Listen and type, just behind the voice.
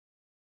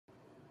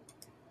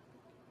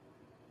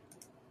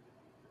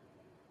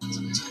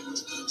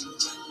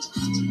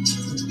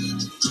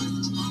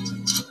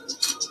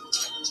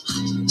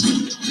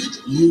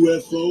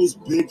UFOs,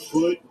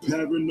 Bigfoot,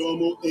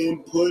 paranormal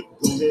input.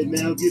 Go ahead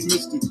now, get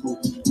mystical.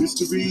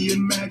 Mystery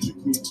and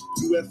magical.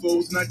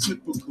 UFOs not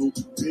typical.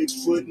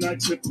 Bigfoot not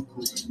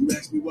typical. You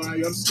ask me why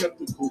I'm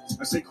skeptical.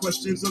 I say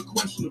questions are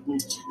questionable.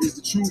 Is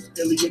the truth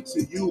alien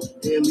to you?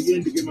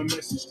 Alien to get my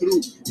message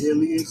through.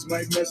 Aliens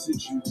might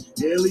message you.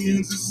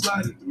 Aliens is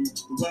sliding through.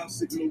 The wild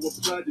signal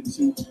applied it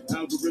to.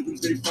 Algorithms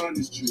they find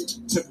is true.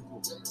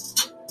 Typical.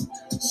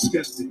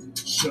 Skeptic.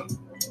 Show.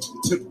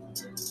 Typical.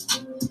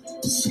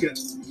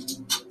 Skeptic.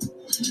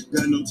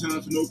 Got no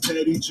time for no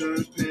petty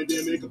germs,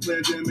 pandemic, a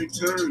pandemic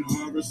turn.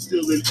 Horror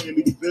still in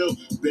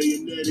Amityville,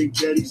 Bayonet in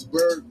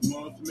Gettysburg,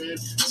 Mothman,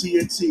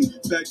 TNT,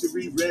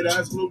 Factory, Red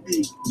Eyes, Glow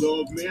Beat,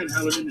 Dog Man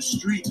howling in the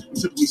street. I'm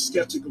typically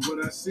skeptic of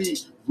what I see.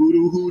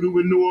 Voodoo Hoodoo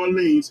in New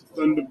Orleans,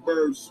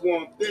 Thunderbird,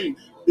 Swamp Thing.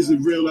 Is it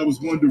real? I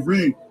was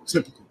wondering.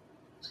 Typical.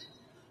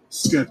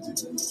 Skeptic.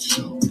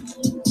 Show.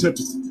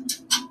 Typical.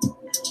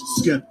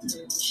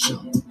 Skeptic.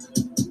 Show.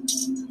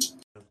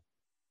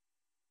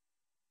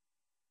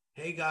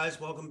 Hey guys,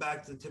 welcome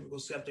back to the Typical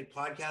Skeptic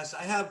Podcast.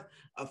 I have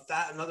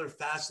another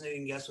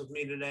fascinating guest with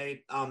me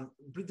today.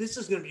 This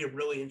is going to be a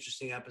really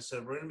interesting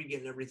episode. We're going to be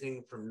getting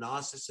everything from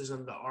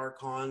Gnosticism to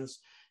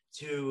archons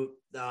to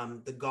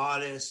the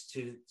goddess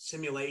to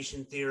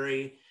simulation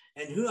theory.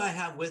 And who I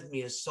have with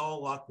me is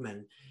Saul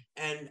Luckman.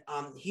 And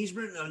he's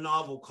written a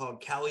novel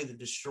called Kali the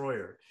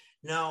Destroyer.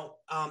 Now,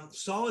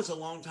 Saul is a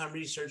longtime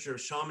researcher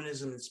of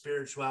shamanism and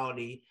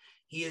spirituality.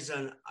 He is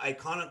an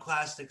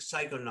iconoclastic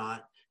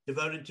psychonaut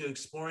devoted to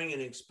exploring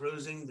and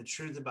exposing the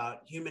truth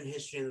about human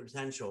history and the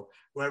potential,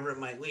 wherever it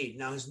might lead.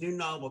 Now, his new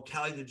novel,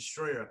 Kali the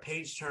Destroyer, a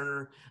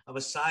page-turner of a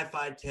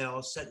sci-fi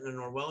tale set in an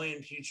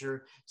Orwellian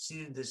future,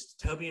 seated this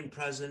dystopian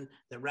present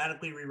that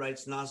radically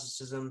rewrites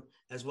Gnosticism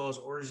as well as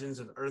origins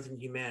of Earth and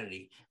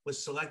humanity,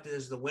 was selected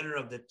as the winner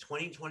of the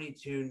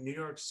 2022 New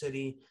York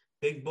City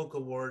Big Book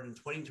Award and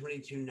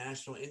 2022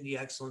 National Indie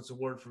Excellence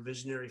Award for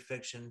Visionary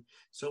Fiction,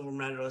 silver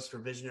medalist for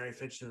Visionary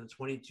Fiction in the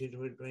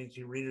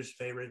 2022 Reader's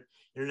Favorite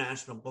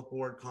International Book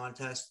Award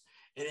Contest,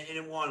 and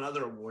it won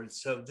other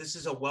awards. So this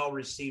is a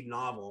well-received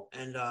novel.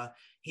 And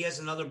he has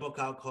another book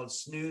out called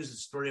Snooze, The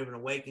Story of an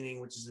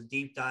Awakening, which is a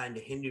deep dive into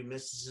Hindu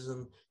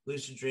mysticism,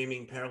 lucid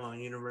dreaming, parallel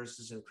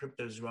universes, and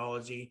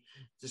cryptozoology,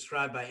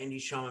 described by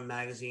Indie Shaman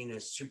Magazine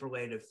as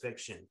superlative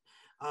fiction.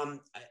 I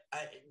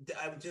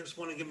just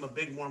want to give him a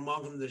big warm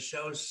welcome to the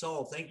show.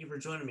 Saul, thank you for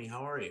joining me.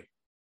 How are you?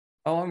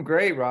 Oh, I'm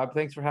great, Rob.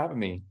 Thanks for having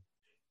me.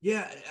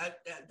 Yeah,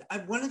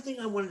 one thing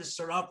I wanted to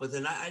start off with,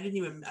 and I didn't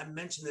even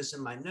mention this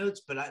in my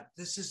notes, but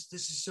this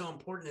is so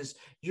important, is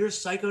you're a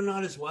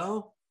psychonaut as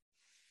well?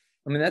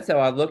 I mean, that's how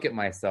I look at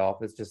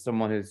myself. It's just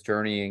someone who's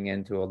journeying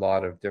into a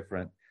lot of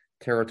different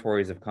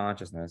territories of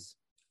consciousness.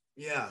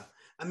 Yeah.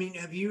 I mean,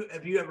 have you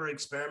ever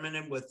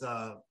experimented with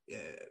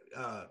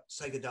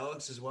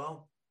psychedelics as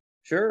well?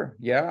 Sure.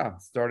 Yeah.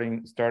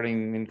 Starting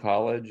in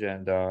college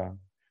and,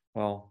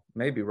 well,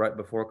 maybe right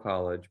before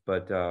college,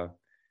 but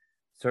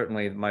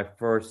certainly my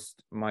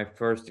first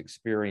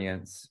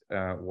experience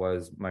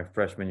was my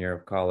freshman year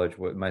of college.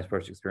 My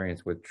first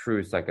experience with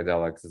true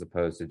psychedelics as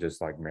opposed to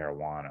just like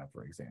marijuana,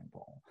 for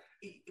example.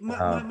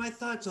 My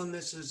thoughts on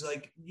this is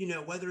like,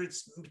 whether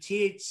it's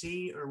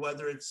THC or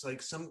whether it's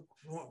like some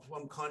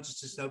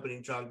consciousness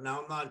opening drug.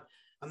 Now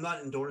I'm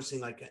not endorsing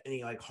like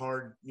any like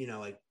hard,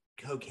 like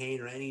cocaine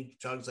or any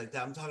drugs like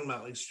that. I'm talking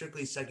about like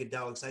strictly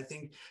psychedelics. I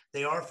think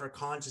they are for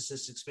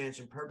consciousness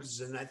expansion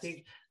purposes. And I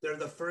think they're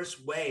the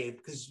first wave,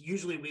 because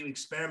usually we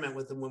experiment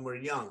with them when we're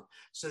young.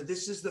 So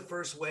this is the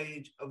first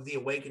wave of the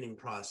awakening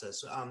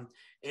process.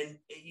 And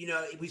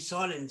we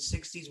saw it in the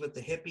 60s with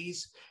the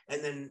hippies.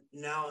 And then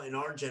now in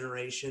our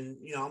generation,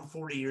 I'm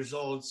 40 years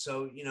old.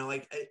 So,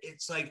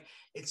 it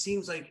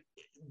seems like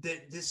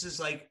that this is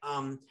like,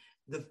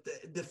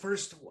 the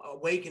first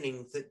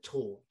awakening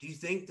tool. Do you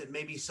think that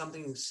maybe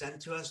something sent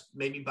to us,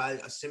 maybe by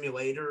a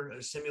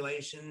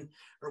simulation,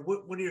 or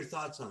what are your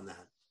thoughts on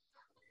that?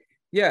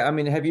 Yeah, I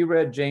mean, have you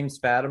read James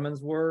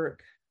Fadiman's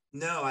work?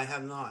 No, I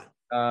have not.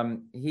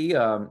 He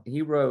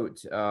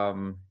wrote,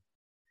 I'm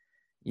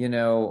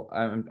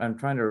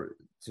trying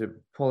to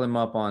pull him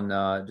up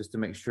on just to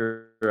make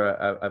sure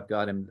I've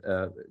got him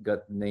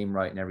got the name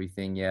right and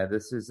everything. Yeah,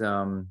 this is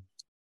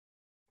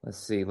let's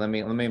see. Let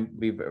me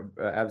be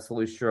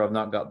absolutely sure I've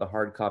not got the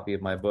hard copy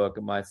of my book.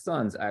 My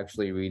son's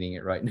actually reading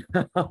it right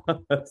now,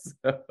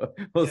 so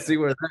we'll see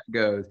where that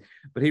goes.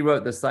 But he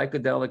wrote The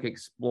Psychedelic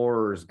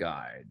Explorer's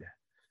Guide,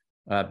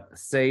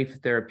 Safe,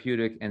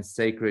 Therapeutic, and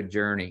Sacred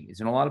Journeys.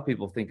 And a lot of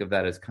people think of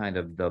that as kind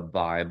of the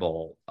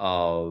Bible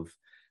of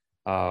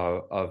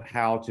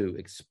how to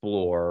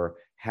explore,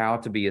 how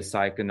to be a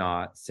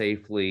psychonaut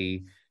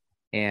safely,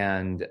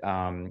 and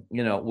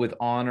with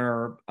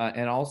honor,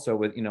 and also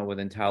with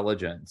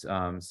intelligence.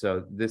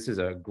 So this is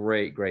a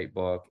great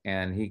book,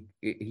 and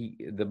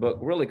the book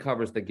really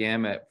covers the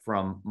gamut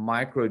from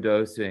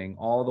microdosing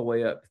all the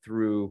way up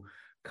through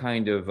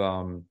kind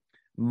of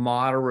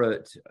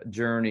moderate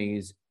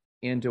journeys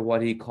into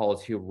what he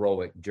calls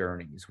heroic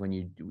journeys, when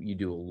you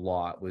do a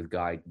lot with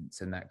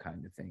guidance and that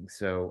kind of thing.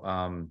 So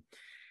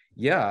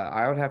Yeah,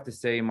 I would have to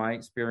say my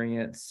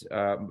experience,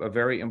 a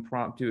very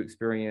impromptu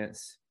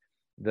experience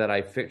that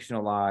I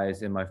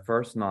fictionalized in my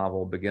first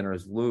novel,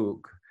 Beginner's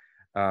Luke,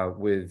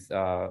 with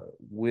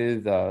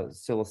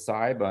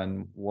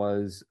psilocybin,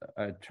 was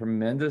a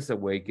tremendous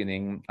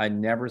awakening. I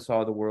never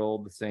saw the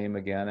world the same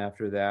again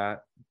after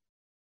that.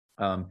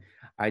 Um,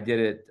 I did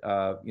it,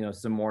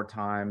 some more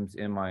times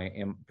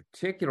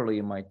particularly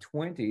in my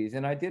 20s,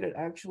 and I did it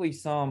actually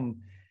some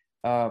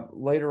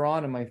later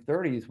on in my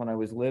 30s when I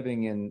was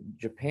living in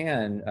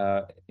Japan,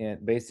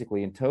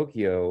 basically in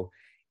Tokyo,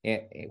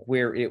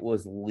 where it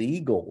was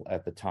legal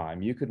at the time.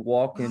 Wow. You could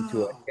walk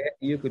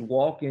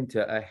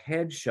into a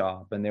head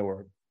shop, and there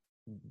were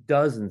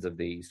dozens of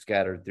these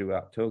scattered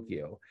throughout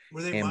Tokyo,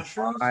 Were they and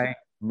mushrooms? buy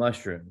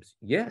mushrooms.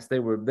 Yes, they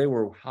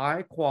were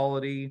high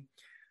quality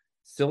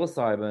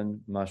psilocybin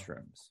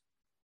mushrooms.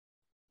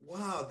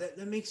 Wow, that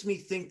makes me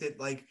think that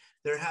like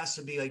there has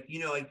to be like,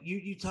 like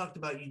you talked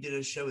about, you did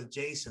a show with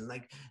Jason,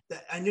 like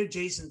that. I know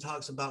Jason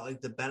talks about like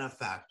the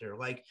benefactor,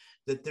 like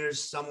that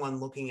there's someone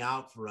looking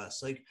out for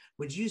us. Like,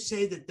 would you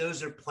say that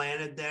those are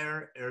planted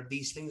there, or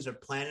these things are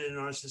planted in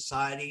our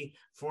society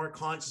for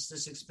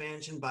consciousness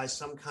expansion by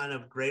some kind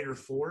of greater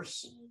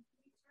force?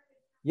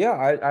 Yeah,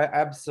 I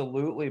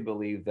absolutely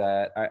believe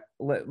that.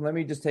 Let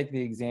me just take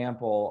the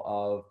example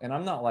of, and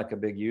I'm not like a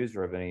big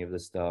user of any of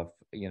this stuff,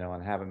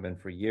 and haven't been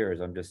for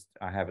years.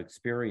 I have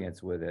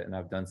experience with it, and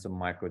I've done some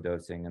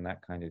microdosing and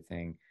that kind of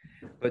thing.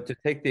 But to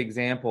take the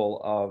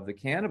example of the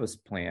cannabis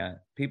plant,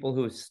 people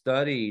who have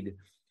studied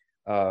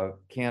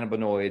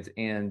cannabinoids,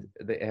 and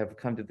they have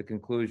come to the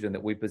conclusion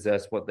that we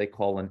possess what they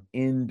call an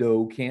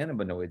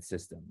endocannabinoid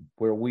system,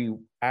 where we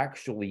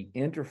actually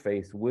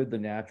interface with the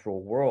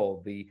natural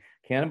world. The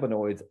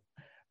cannabinoids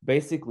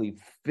basically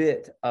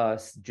fit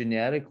us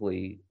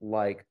genetically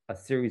like a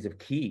series of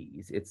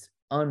keys. It's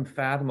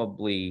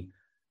unfathomably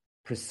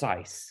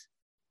precise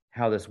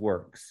how this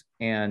works.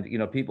 And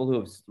people who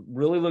have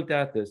really looked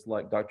at this,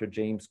 like Dr.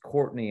 James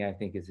Courtney, I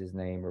think is his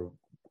name, or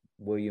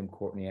William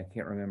Courtney, I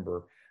can't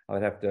remember. I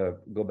would have to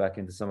go back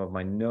into some of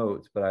my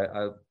notes, but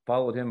I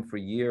followed him for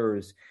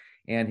years,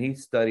 and he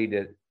studied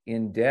it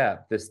in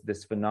depth,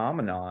 this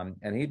phenomenon,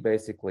 and he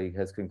basically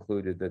has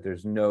concluded that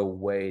there's no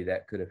way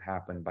that could have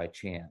happened by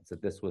chance,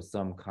 that this was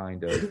some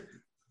kind of,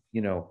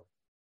 you know,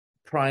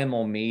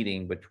 primal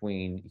meeting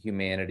between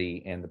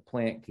humanity and the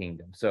plant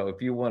kingdom. So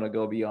if you want to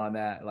go beyond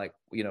that, like,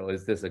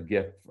 is this a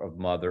gift of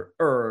Mother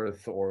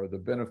Earth or the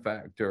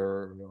benefactor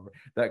or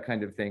that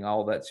kind of thing?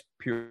 All that's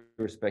pure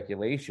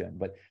speculation.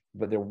 But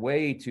there are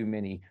way too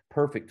many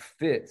perfect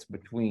fits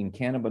between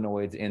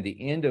cannabinoids and the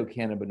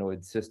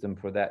endocannabinoid system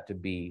for that to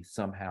be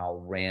somehow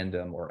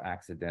random or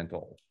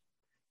accidental.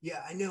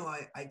 Yeah, I know.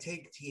 I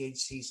take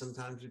THC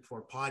sometimes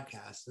before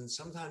podcasts, and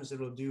sometimes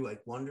it'll do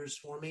like wonders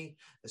for me,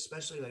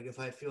 especially like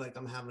if I feel like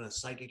I'm having a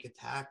psychic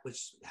attack,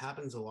 which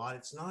happens a lot.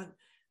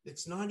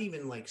 It's not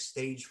even like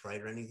stage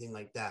fright or anything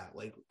like that.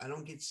 Like I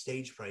don't get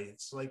stage fright.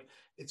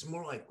 It's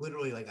more like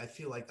literally like I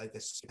feel like I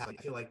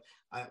feel like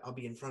I'll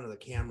be in front of the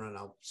camera and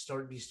I'll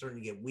starting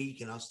to get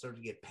weak, and I'll start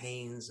to get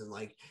pains, and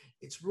like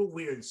it's real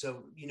weird.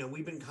 So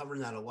we've been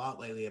covering that a lot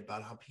lately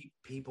about how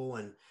people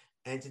and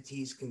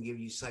entities can give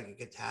you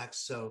psychic attacks.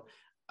 So,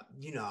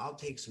 I'll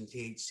take some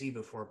THC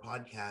before a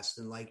podcast,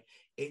 and like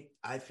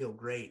I feel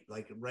great,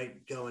 like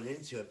right going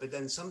into it. But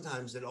then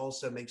sometimes it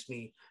also makes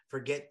me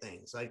forget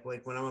things, like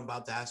when I'm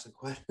about to ask a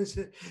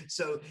question.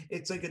 So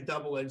it's like a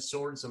double-edged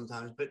sword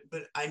sometimes. But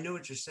I know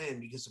what you're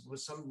saying, because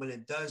when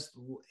it does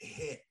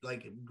hit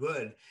like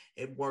good,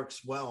 it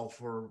works well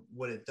for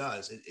what it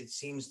does. It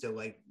seems to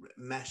like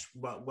mesh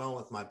well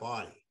with my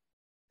body.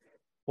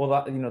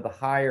 Well,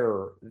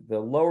 the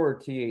lower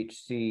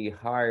THC,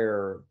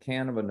 higher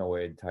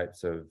cannabinoid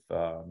types of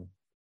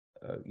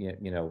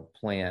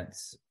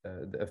plants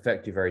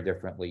affect you very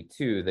differently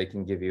too. They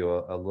can give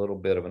you a little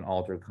bit of an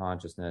altered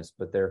consciousness,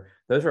 but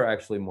those are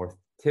actually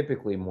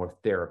typically more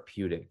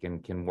therapeutic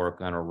and can work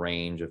on a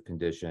range of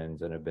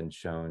conditions, and have been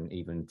shown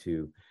even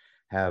to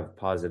have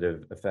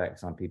positive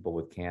effects on people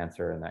with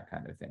cancer and that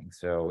kind of thing.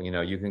 So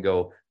you can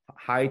go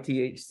high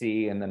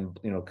THC and then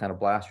kind of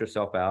blast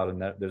yourself out,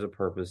 and that there's a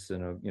purpose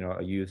and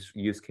a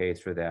use case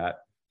for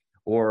that.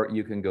 Or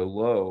you can go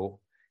low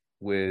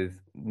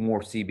with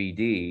more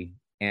CBD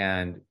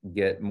and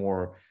get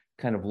more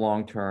kind of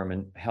long-term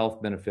and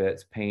health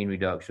benefits, pain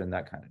reduction,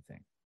 that kind of thing.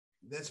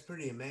 That's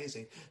pretty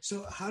amazing.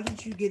 So how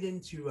did you get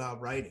into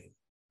writing?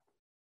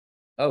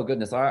 Oh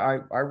goodness, I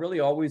really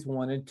always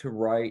wanted to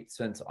write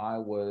since I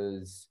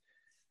was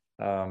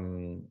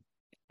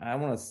I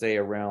want to say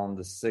around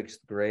the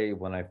 6th grade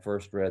when I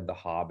first read The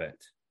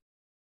Hobbit.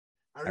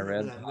 I I remember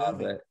read that The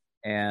movie. Hobbit,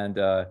 and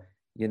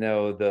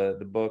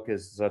the book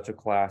is such a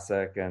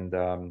classic, and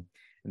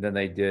then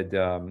they did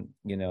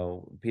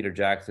Peter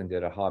Jackson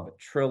did a Hobbit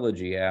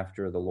trilogy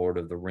after the Lord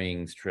of the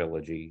Rings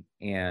trilogy,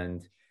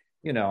 and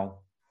you know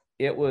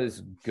it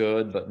was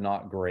good but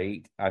not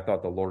great. I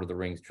thought the Lord of the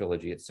Rings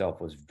trilogy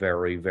itself was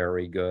very,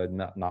 very good,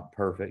 not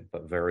perfect,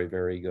 but very,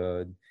 very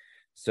good.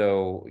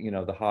 So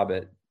The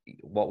Hobbit,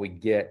 what we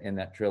get in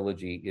that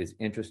trilogy is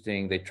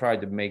interesting. They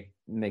tried to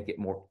make it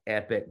more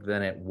epic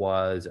than it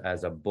was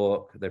as a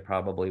book. They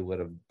probably would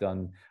have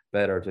done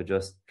better to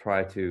just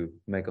try to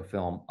make a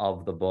film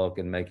of the book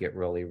and make it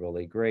really,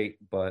 really great.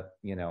 But,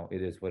 you know,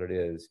 it is what it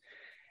is.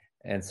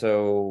 And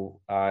so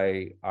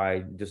I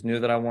just knew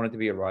that I wanted to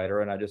be a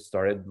writer, and I just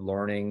started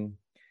learning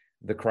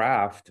the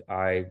craft.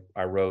 I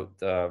wrote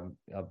a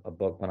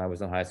book when I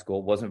was in high school.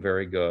 It wasn't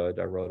very good.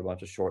 I wrote a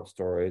bunch of short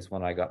stories.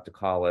 When I got to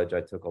college,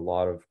 I took a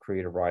lot of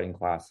creative writing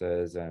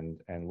classes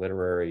and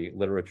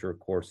literature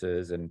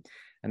courses, and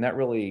that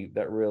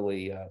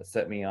really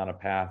set me on a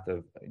path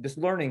of just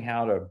learning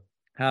how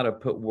to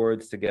put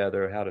words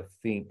together, how to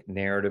think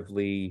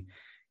narratively,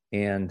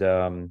 and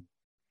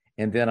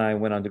then I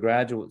went on to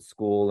graduate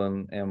school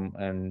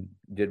and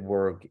did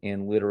work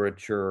in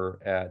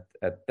literature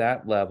at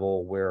that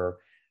level, where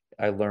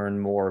I learned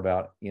more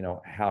about, you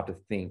know, how to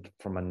think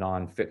from a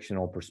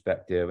non-fictional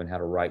perspective and how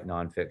to write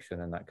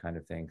nonfiction and that kind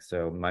of thing.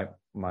 So my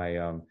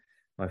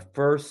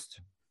first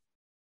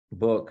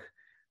book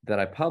that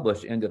I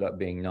published ended up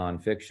being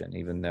nonfiction,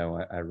 even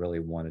though I really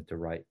wanted to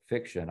write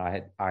fiction.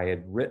 I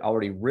had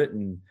already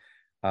written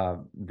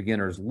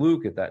Beginner's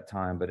Luke at that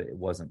time, but it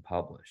wasn't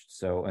published.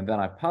 So, and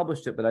then I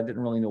published it, but I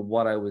didn't really know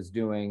what I was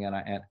doing.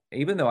 And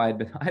even though I'd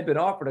been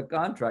offered a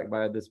contract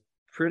by this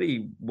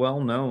pretty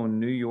well-known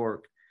New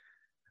York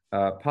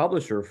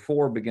publisher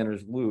for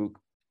Beginner's Luke,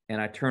 and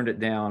I turned it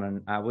down,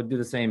 and I would do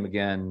the same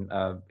again.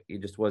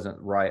 It just wasn't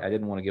right. I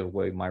didn't want to give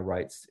away my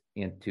rights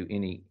into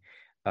any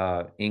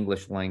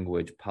English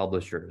language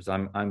publishers.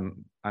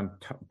 I'm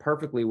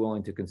perfectly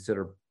willing to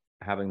consider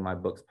having my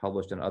books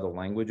published in other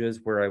languages,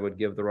 where I would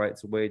give the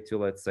rights away to,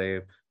 let's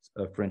say,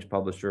 a French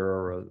publisher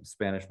or a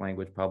Spanish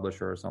language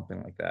publisher or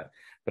something like that.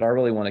 But I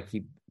really want to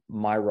keep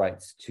my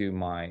rights to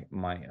my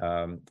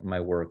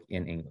work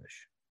in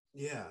English.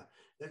 Yeah,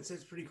 that's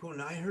pretty cool.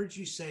 And I heard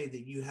you say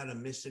that you had a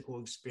mystical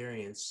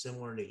experience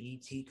similar to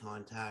ET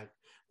contact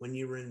when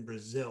you were in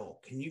Brazil.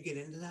 Can you get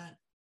into that?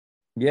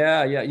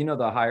 Yeah. You know,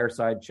 the Higher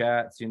Side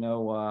Chats, you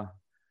know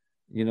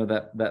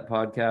that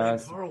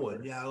podcast. Greg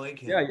Harwood. Yeah, I like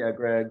him. Yeah,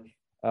 Greg.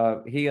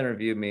 He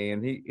interviewed me,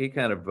 and he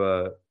kind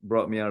of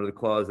brought me out of the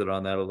closet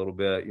on that a little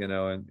bit, you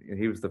know, and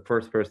he was the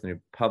first person who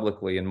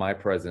publicly, in my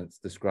presence,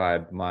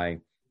 described my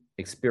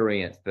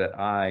experience that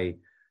I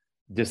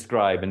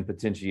describe in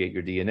Potentiate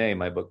Your DNA,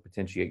 my book,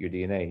 Potentiate Your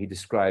DNA. He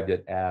described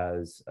it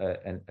as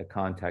a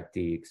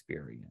contactee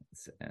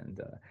experience.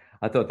 And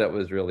I thought that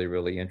was really,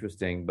 really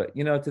interesting. But,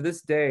 you know, to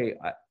this day,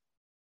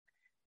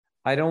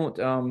 I don't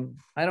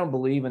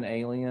believe in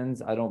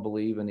aliens. I don't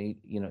believe in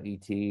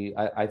ET.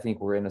 I think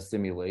we're in a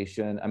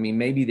simulation. I mean,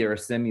 maybe there are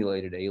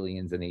simulated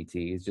aliens and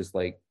ETs, just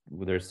like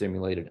they're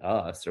simulated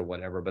us or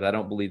whatever. But I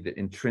don't believe that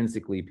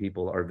intrinsically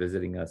people are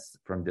visiting us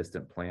from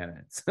distant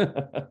planets.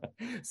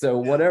 So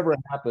whatever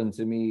happened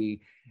to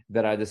me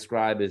that I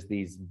describe as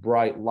these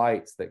bright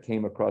lights that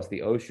came across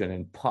the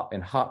ocean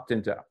and hopped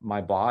into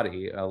my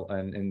body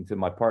and into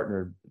my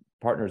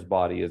partner's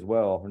body as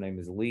well. Her name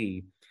is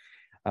Lee.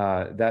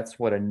 That's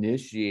what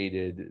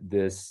initiated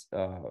this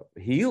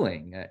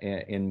healing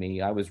in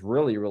me. I was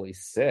really, really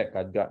sick.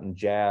 I'd gotten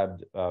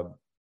jabbed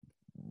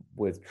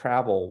with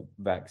travel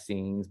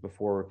vaccines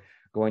before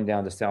going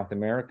down to South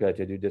America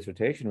to do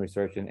dissertation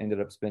research, and ended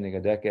up spending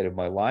a decade of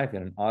my life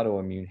in an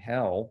autoimmune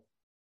hell.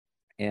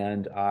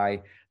 And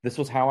this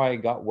was how I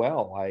got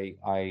well.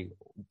 I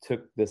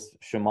took this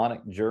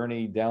shamanic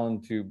journey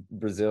down to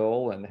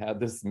Brazil and had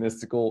this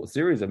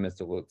series of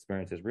mystical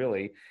experiences,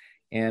 really,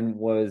 and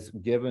was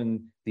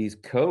given these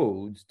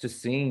codes to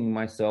seeing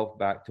myself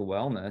back to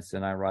wellness.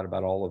 And I write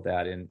about all of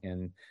that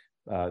in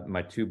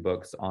my two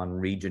books on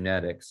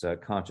regenetics,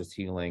 Conscious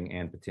Healing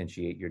and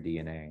Potentiate Your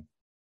DNA.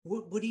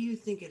 What do you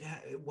think it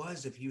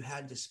was, if you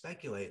had to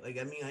speculate? Like,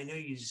 I mean, I know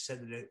you just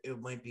said that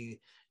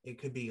it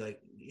could be like,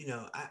 you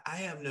know, I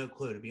have no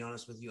clue, to be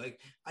honest with you.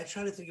 Like, I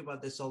try to think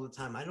about this all the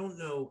time. I don't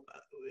know.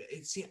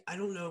 I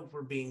don't know if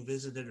we're being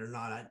visited or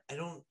not. I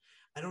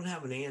don't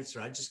have an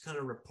answer. I just kind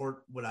of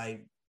report what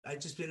I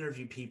just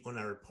interview people and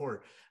I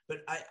report.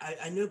 But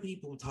I know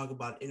people talk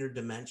about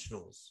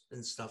interdimensionals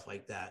and stuff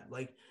like that.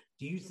 Like,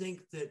 do you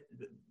think that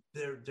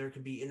there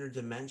could be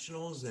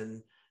interdimensionals,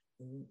 and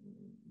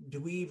do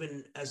we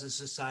even as a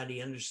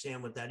society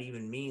understand what that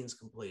even means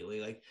completely?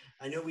 Like,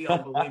 I know we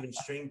all believe in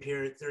string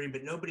theory,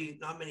 but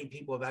not many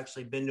people have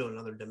actually been to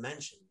another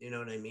dimension. You know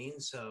what I mean?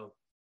 So,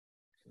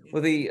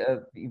 well,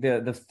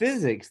 the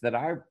physics that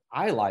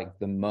I like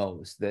the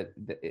most,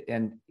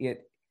 and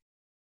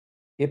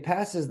it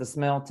passes the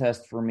smell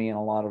test for me in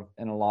a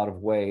lot of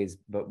ways,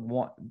 but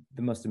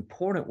the most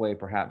important way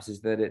perhaps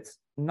is that it's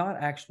not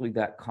actually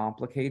that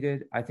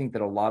complicated. I think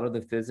that a lot of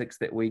the physics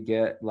that we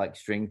get, like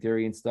string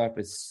theory and stuff,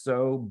 is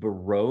so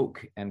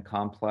baroque and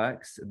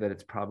complex that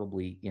it's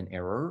probably in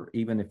error.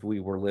 Even if we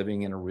were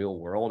living in a real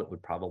world, it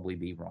would probably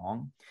be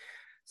wrong.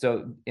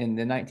 So in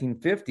the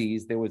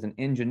 1950s, there was an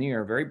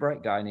engineer, a very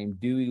bright guy named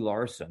Dewey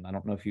Larson. I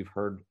don't know if you've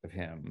heard of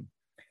him.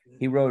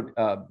 He wrote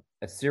a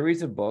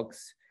series of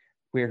books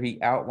where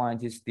he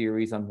outlined his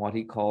theories on what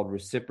he called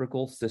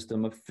reciprocal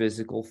system of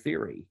physical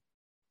theory.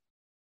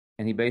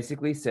 And he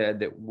basically said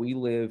that we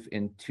live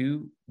in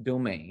two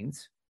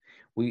domains.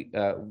 We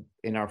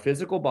in our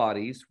physical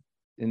bodies,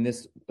 in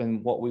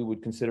what we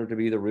would consider to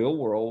be the real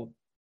world,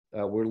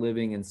 we're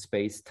living in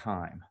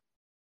space-time.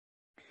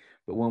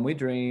 But when we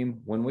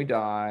dream, when we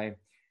die,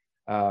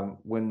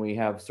 when we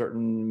have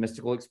certain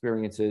mystical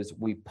experiences,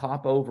 we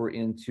pop over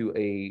into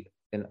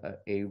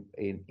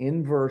an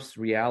inverse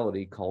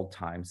reality called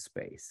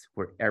time-space,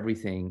 where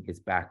everything is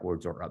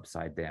backwards or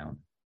upside down.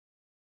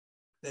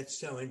 That's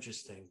so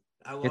interesting.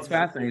 I love It's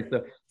fascinating.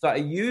 So I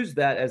used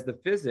that as the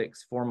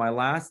physics for my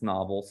last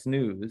novel,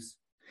 Snooze,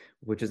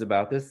 which is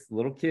about this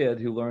little kid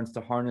who learns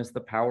to harness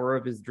the power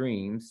of his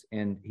dreams,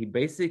 and he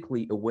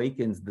basically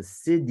awakens the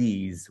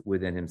siddhis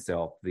within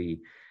himself, the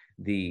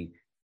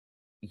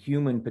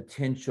human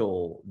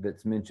potential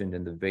that's mentioned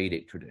in the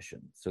Vedic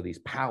tradition. So these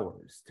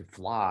powers to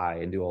fly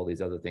and do all these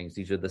other things.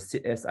 These are the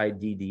siddhi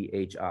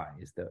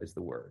is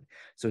the word.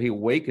 So he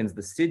awakens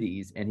the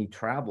siddhis and he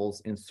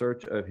travels in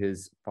search of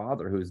his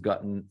father who's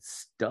gotten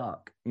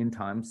stuck in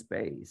time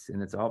space.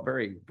 And it's all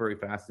very, very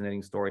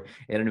fascinating story.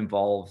 And it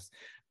involves,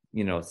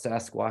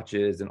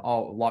 Sasquatches and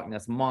all Loch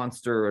Ness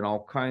Monster and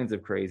all kinds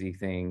of crazy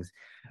things.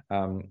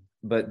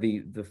 But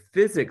the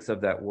physics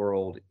of that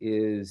world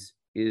is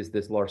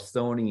this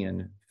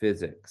Larsonian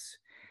physics.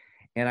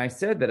 And I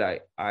said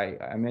that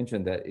I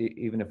mentioned that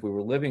even if we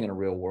were living in a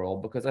real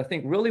world, because I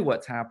think really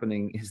what's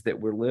happening is that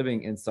we're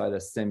living inside a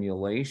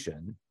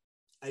simulation.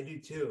 I do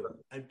too.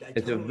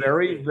 It's totally a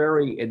very,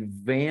 very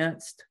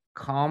advanced,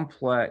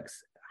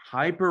 complex,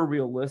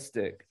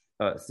 hyper-realistic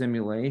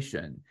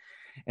simulation.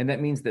 And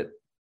that means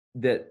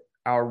that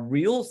our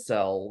real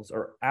selves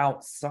are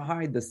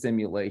outside the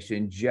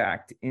simulation,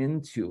 jacked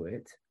into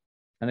it.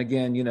 And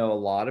again, a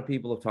lot of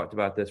people have talked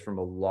about this from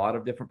a lot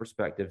of different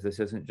perspectives. This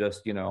isn't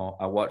just,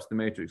 I watched The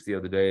Matrix the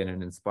other day and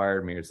it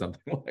inspired me or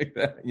something like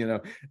that.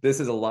 This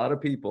is a lot of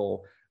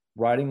people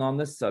writing on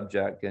this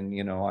subject. And,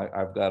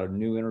 I've got a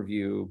new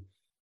interview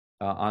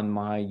on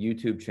my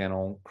YouTube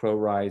channel, Crow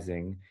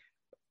Rising,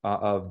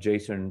 of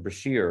Jason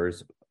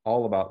Breshears,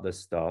 all about this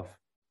stuff.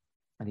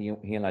 And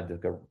he and I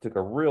took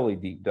a really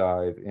deep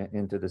dive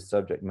into the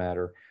subject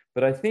matter.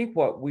 But I think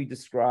what we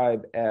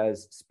describe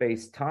as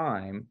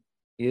space-time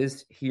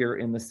is here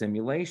in the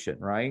simulation,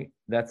 right?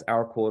 That's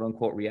our quote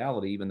unquote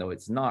reality, even though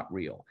it's not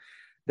real.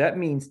 That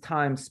means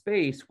time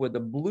space, where the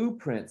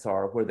blueprints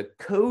are, where the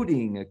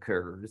coding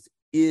occurs,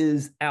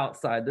 is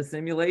outside the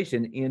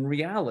simulation in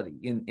reality,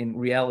 in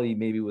reality,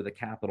 maybe with a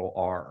capital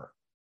R.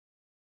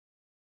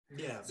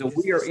 Yeah. So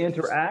we are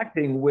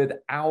interacting with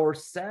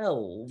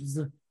ourselves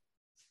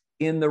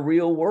in the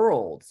real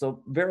world.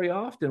 So very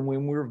often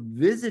when we're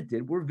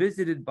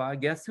visited by,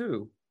 guess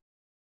who?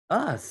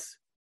 Us.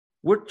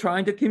 We're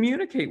trying to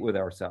communicate with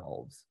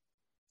ourselves.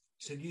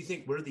 So do you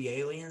think we're the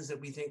aliens that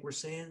we think we're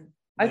seeing?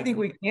 I think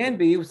we can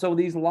be. So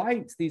these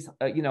lights,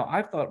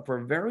 I've thought for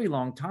a very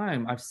long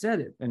time, I've said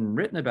it and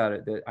written about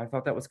it, that I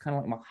thought that was kind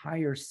of like my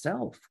higher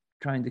self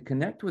trying to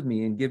connect with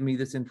me and give me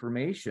this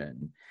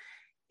information.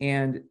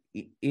 And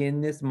in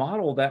this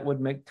model, that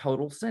would make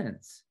total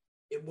sense.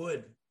 It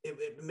would.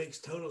 It makes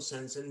total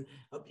sense. And,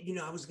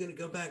 I was going to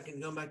go back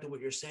to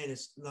what you're saying.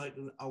 It's like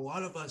a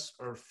lot of us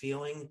are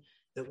feeling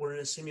that we're in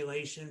a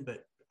simulation,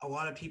 but a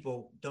lot of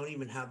people don't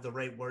even have the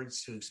right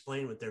words to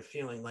explain what they're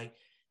feeling.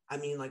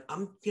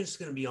 I'm just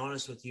going to be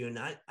honest with you. And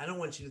I don't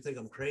want you to think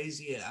I'm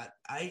crazy.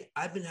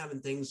 I've been having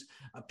things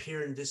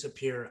appear and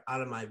disappear out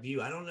of my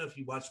view. I don't know if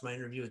you watched my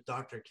interview with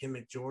Dr. Kim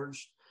McGeorge.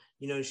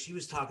 She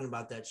was talking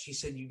about that. She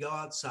said, you go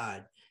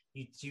outside,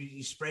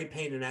 you spray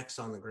paint an X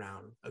on the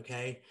ground.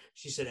 Okay.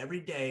 She said every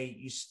day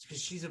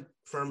because she's a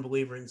firm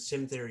believer in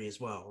sim theory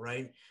as well.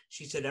 Right.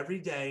 She said every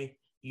day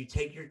you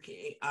take your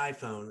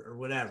iPhone or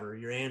whatever,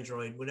 your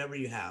Android, whatever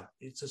you have,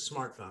 it's a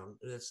smartphone.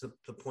 That's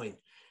the point.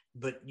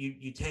 But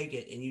you take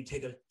it and you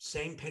take a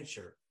same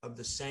picture of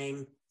the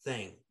same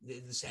thing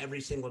this every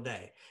single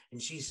day.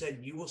 And she said,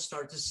 you will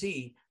start to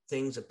see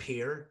things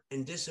appear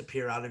and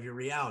disappear out of your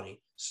reality.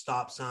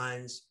 Stop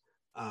signs,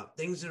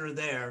 things that are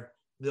there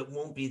that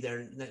won't be there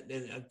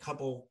in a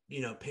couple,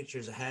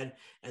 pictures ahead.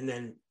 And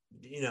then,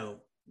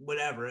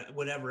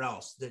 whatever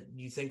else that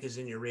you think is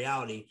in your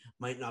reality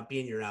might not be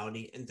in your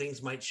reality, and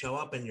things might show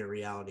up in your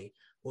reality.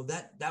 Well,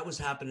 that was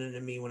happening to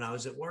me when I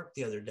was at work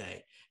the other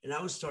day. And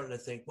I was starting to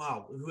think,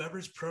 wow,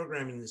 whoever's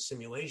programming the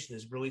simulation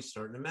is really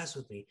starting to mess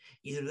with me.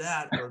 Either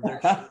that or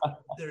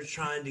they're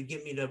trying to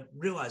get me to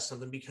realize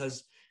something,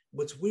 because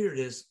what's weird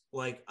is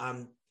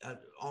I'm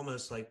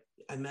almost like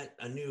I met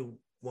a new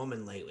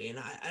woman lately. And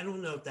I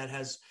don't know if that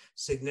has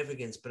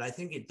significance, but I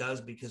think it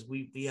does, because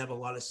we have a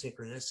lot of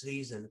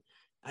synchronicities. And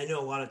I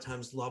know a lot of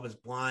times love is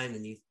blind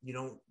and you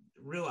don't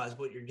realize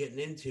what you're getting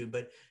into,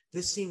 but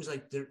this seems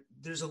like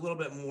there's a little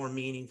bit more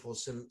meaningful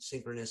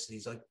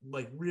synchronicities,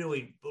 like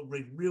really,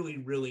 really,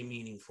 really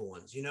meaningful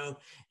ones,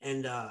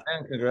 and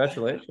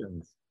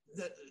congratulations.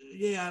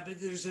 Yeah, but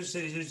there's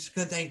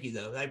thank you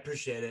though. I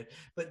appreciate it.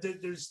 But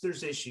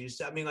there's issues.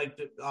 I mean,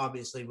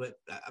 obviously, but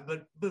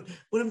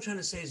what I'm trying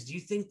to say is, do you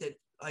think that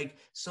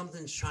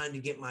something's trying to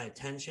get my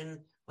attention?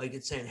 Like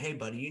it's saying, hey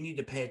buddy, you need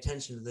to pay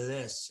attention to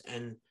this.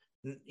 And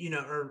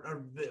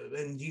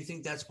and do you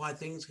think that's why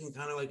things can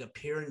kind of like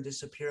appear and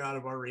disappear out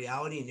of our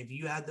reality? And if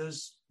you had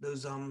those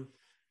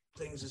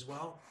things as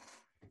well?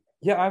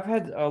 Yeah, I've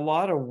had a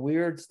lot of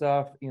weird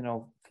stuff,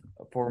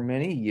 for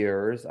many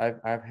years.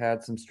 I've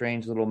had some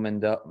strange little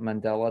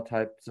Mandela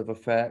types of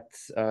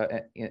effects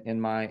in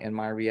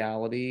my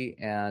reality,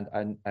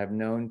 and I've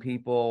known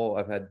people.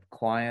 I've had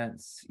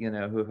clients,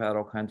 who've had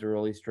all kinds of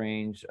really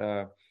strange,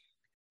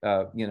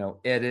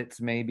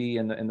 edits maybe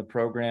in the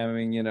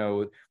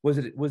programming. Was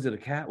it a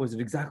cat? Was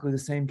it exactly the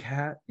same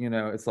cat?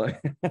 It's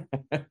like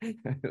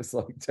it's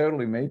like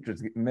totally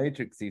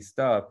matrixy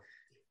stuff.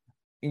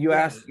 You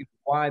Yeah. ask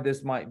why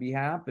this might be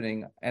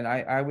happening, and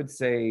I would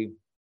say,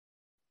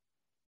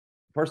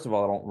 first of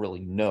all, I don't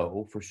really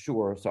know for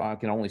sure, so I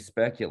can only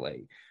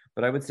speculate.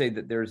 But I would say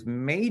that there's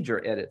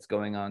major edits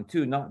going on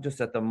too, not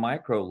just at the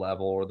micro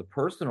level or the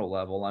personal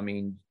level. I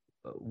mean,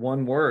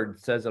 one word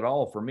says it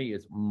all for me,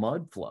 is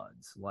mud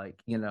floods.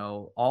 Like,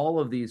 all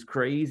of these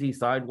crazy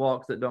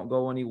sidewalks that don't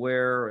go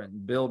anywhere,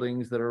 and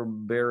buildings that are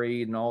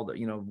buried, and all the,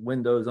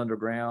 windows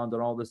underground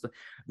and all this stuff.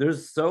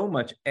 There's so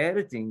much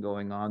editing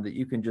going on that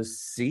you can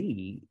just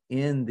see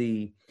in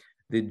the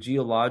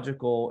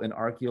geological and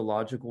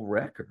archaeological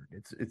record.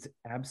 It's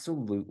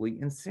absolutely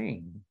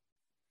insane.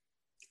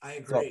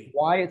 I So agree.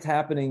 why it's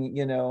happening,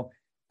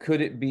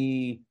 could it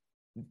be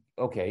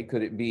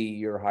could it be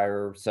your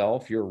higher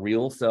self, your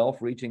real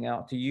self reaching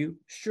out to you?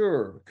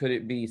 Sure. Could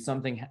it be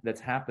something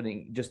that's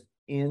happening just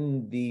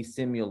in the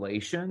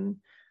simulation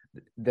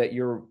that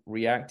you're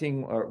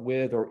reacting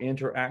with or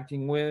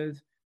interacting with?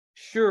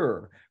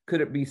 Sure. Could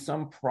it be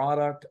some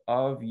product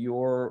of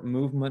your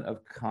movement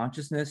of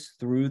consciousness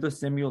through the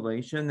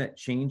simulation that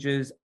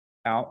changes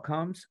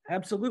outcomes?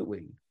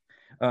 Absolutely.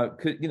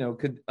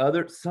 Could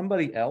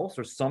somebody else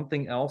or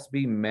something else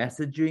be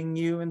messaging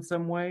you in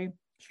some way?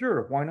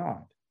 Sure, why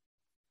not?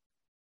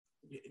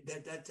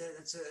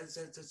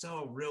 That's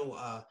all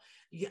real.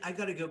 Yeah, I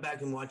got to go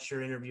back and watch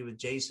your interview with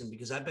Jason,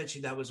 because I bet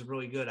you that was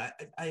really good.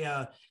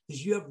 Because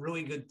you have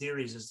really good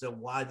theories as to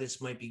why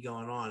this might be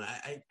going on.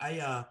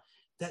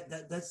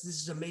 This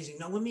is amazing.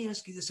 Now, let me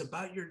ask you this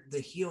about the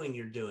healing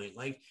you're doing.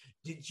 Like,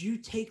 did you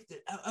take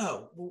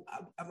I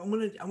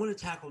want to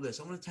tackle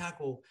this. I want to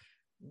tackle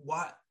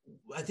why.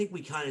 I think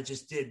we kind of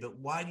just did, but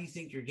why do you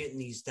think you're getting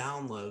these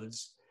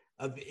downloads?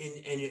 And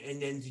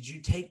then did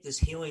you take this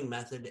healing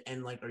method,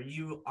 and like, are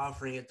you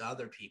offering it to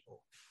other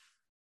people?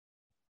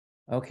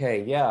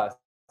 Okay, yeah.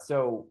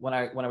 So when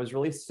I was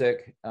really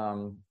sick,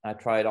 I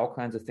tried all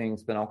kinds of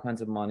things, spent all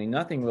kinds of money.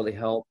 Nothing really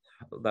helped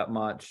that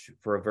much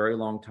for a very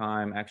long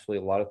time. Actually,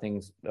 a lot of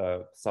things,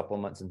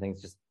 supplements and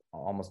things, just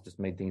almost just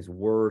made things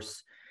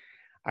worse.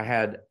 I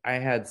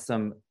had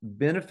some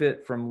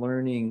benefit from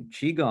learning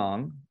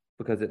qigong,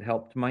 because it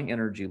helped my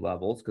energy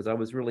levels, because I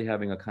was really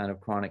having a kind of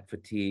chronic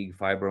fatigue,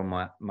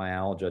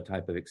 fibromyalgia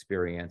type of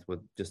experience with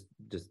just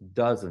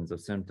dozens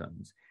of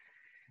symptoms.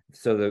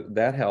 So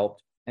that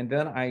helped. And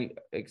then I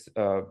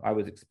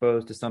was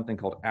exposed to something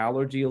called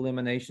allergy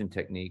elimination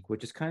technique,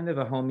 which is kind of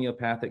a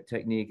homeopathic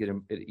technique.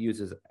 It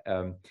uses,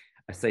 I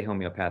say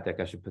homeopathic,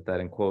 I should put that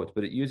in quotes,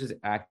 but it uses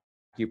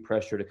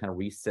acupressure to kind of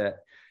reset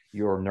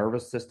your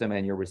nervous system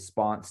and your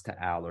response to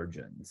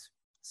allergens.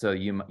 So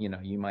you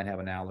might have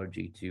an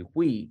allergy to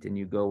wheat, and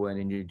you go in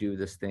and you do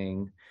this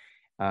thing,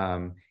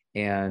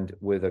 and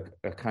with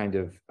a kind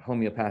of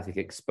homeopathic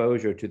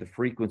exposure to the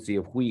frequency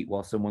of wheat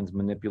while someone's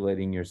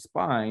manipulating your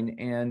spine,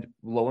 and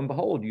lo and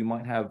behold, you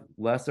might have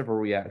less of a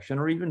reaction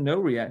or even no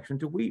reaction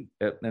to wheat,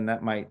 and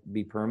that might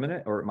be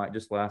permanent, or it might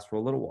just last for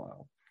a little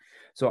while.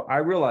 So I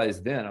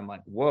realized then, I'm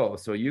like, whoa,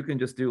 so you can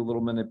just do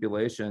little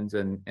manipulations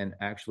and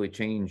actually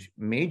change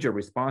major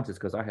responses,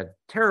 because I had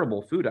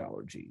terrible food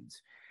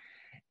allergies.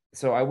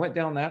 So I went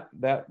down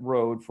that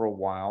road for a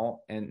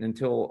while, and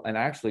I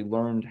actually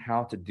learned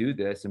how to do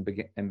this, and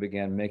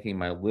began making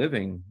my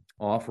living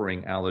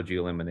offering allergy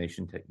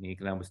elimination technique.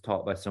 And I was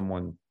taught by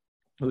someone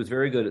who was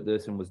very good at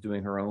this and was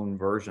doing her own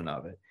version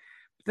of it.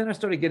 But then I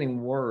started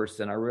getting worse,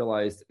 and I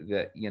realized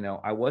that,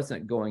 I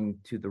wasn't going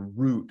to the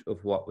root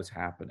of what was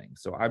happening.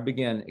 So I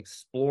began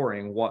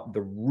exploring what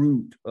the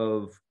root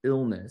of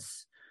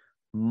illness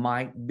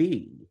might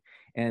be.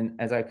 And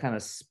as I kind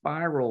of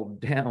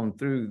spiraled down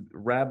through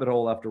rabbit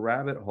hole after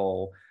rabbit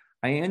hole,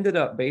 I ended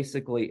up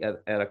basically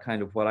at a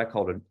kind of what I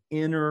called an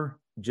inner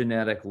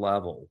genetic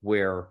level,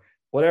 where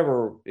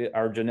whatever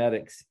our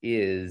genetics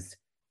is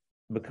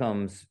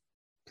becomes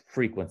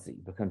frequency,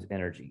 becomes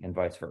energy, and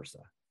vice versa.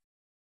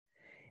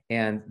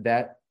 And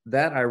that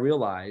I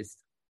realized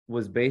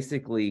was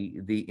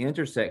basically the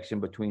intersection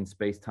between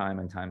space-time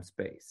and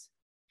time-space.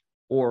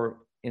 Or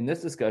in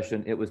this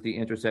discussion, it was the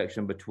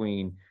intersection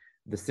between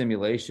the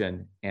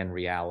simulation and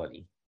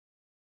reality.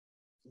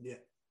 Yeah.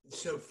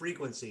 So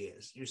frequency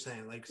is, you're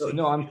saying, like, so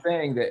no, I'm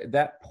saying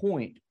that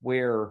point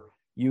where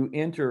you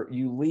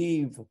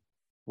leave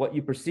what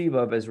you perceive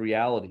of as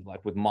reality,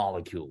 like with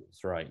molecules,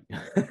 right?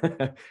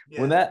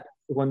 Yeah.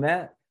 When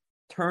that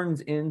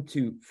turns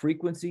into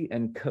frequency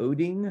and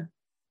coding,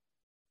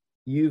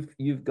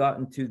 you've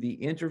gotten to the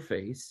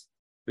interface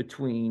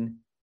between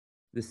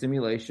the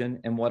simulation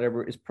and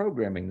whatever is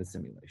programming the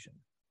simulation.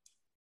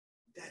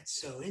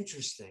 That's so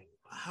interesting.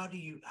 How do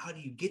you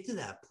get to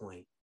that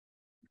point?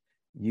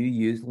 You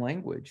use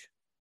language.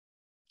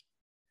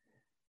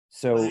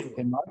 So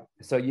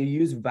you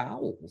use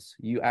vowels.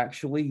 You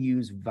actually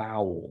use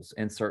vowels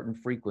and certain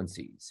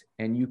frequencies,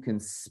 and you can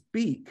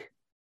speak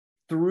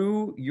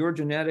through your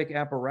genetic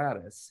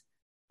apparatus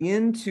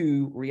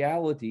into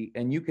reality,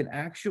 and you can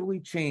actually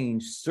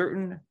change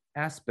certain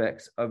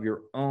aspects of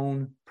your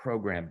own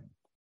programming.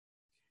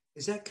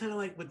 Is that kind of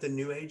like what the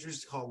New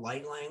Agers call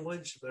light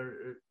language,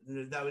 or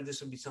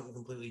this would be something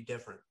completely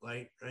different,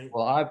 right?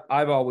 Well,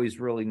 I've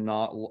always really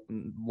not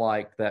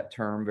liked that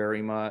term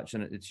very much,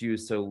 and it's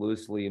used so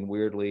loosely and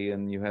weirdly,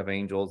 and you have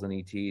angels and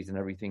ETs and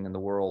everything in the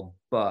world.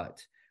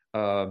 But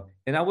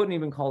and I wouldn't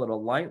even call it a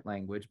light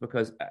language,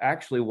 because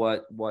actually,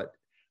 what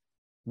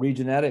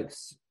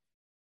Regenetics,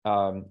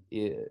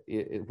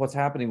 what's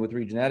happening with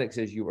Regenetics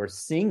is you are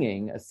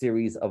singing a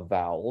series of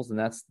vowels, and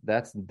that's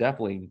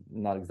definitely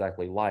not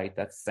exactly light,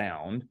 that's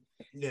sound.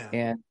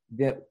 Yeah.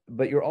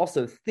 But you're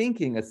also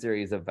thinking a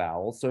series of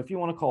vowels. So if you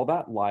want to call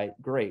that light,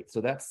 great.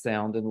 So that's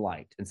sound and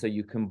light. And so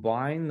you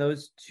combine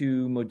those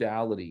two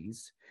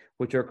modalities,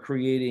 which are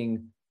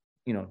creating,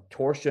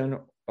 torsion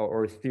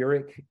or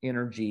etheric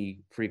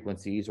energy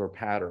frequencies or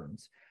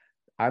patterns.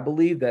 I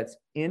believe that's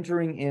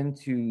entering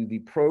into the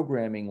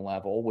programming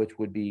level, which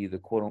would be the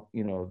quote,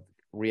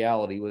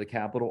 reality with a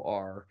capital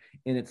R,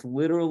 and it's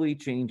literally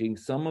changing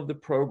some of the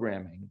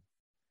programming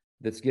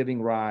that's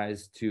giving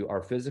rise to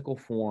our physical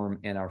form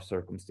and our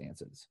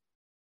circumstances.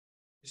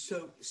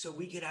 So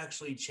we could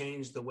actually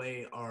change the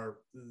way our,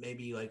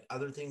 maybe like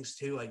other things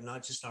too, like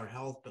not just our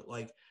health, but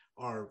like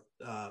our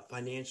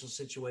financial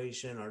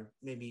situation, or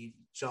maybe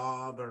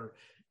job,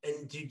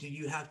 and do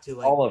you have to,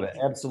 like, all of it?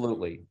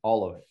 Absolutely,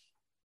 all of it.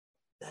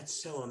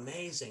 That's so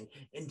amazing.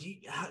 And do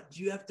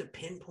you have to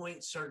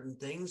pinpoint certain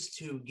things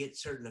to get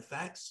certain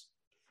effects?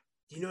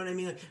 Do you know what I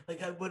mean?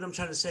 What I'm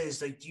trying to say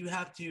is, like, do you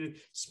have to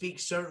speak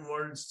certain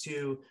words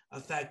to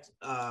affect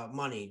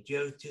money? Do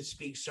you have to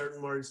speak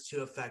certain words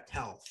to affect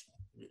health?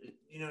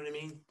 You know what I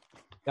mean?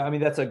 I mean,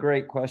 that's a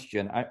great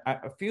question. I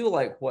feel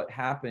like what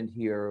happened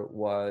here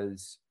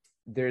was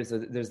there's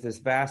this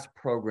vast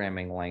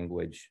programming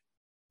language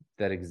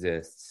that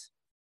exists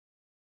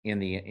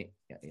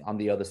on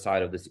the other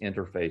side of this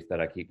interface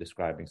that I keep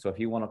describing. So if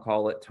you want to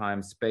call it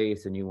time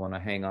space, and you want to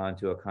hang on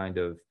to a kind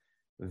of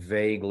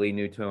vaguely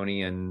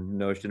Newtonian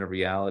notion of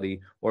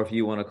reality, or if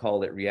you want to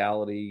call it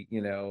reality,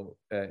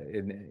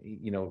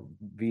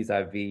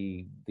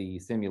 vis-a-vis the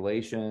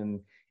simulation,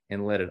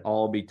 and let it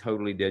all be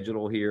totally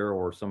digital here,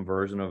 or some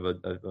version of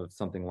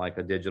something like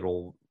a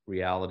digital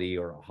reality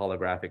or a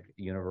holographic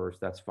universe,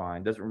 that's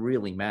fine. Doesn't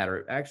really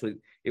matter. Actually,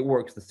 it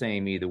works the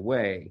same either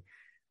way.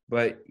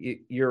 But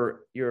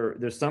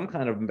there's some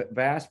kind of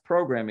vast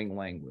programming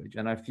language.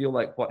 And I feel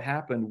like what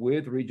happened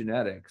with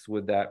Regenetics,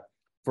 with that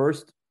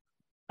first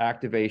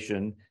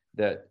activation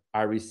that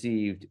I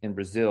received in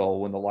Brazil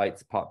when the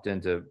lights popped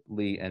into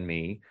Lee and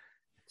me,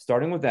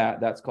 starting with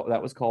that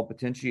was called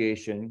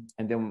potentiation.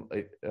 And then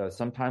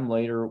sometime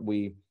later,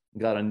 we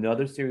got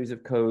another series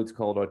of codes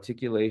called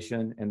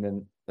articulation, and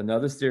then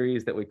another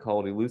series that we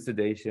called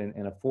elucidation,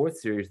 and a fourth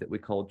series that we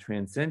called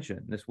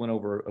transcension. This went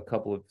over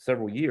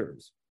several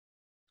years.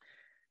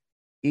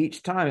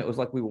 Each time it was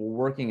like we were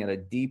working at a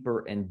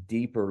deeper and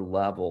deeper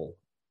level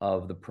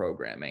of the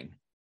programming.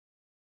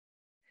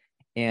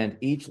 And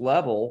each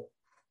level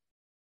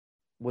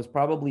was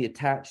probably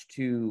attached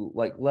to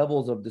like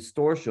levels of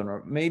distortion,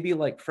 or maybe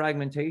like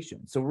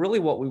fragmentation. So really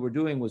what we were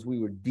doing was we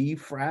were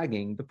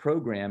defragging the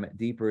program at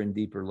deeper and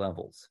deeper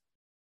levels.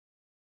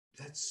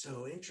 That's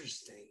so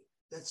interesting.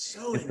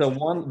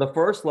 The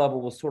first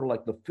level was sort of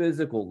like the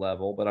physical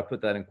level, but I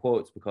put that in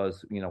quotes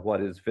because,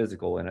 what is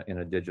physical in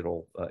a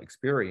digital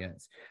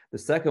experience? The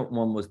second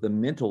one was the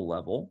mental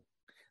level.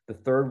 The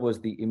third was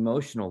the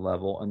emotional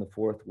level. And the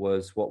fourth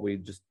was what we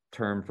just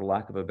termed, for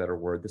lack of a better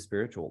word, the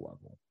spiritual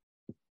level.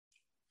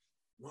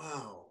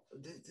 Wow.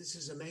 This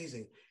is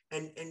amazing.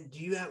 And do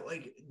you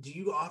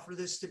offer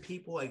this to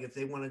people, like if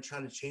they want to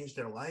try to change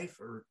their life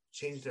or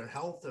change their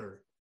health,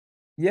 or?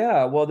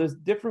 Yeah, well, there's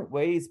different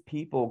ways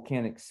people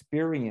can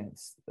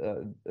experience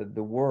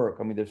the work.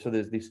 I mean,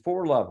 there's these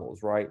four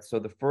levels, right? So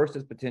the first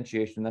is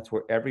potentiation. That's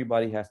where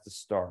everybody has to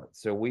start.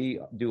 So we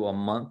do a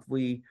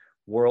monthly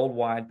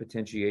worldwide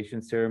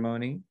potentiation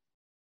ceremony.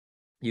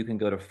 You can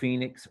go to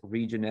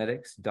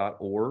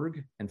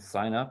phoenixregenetics.org and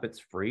sign up. It's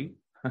free.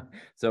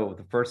 So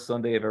the first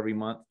Sunday of every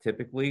month,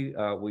 typically,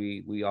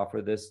 we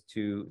offer this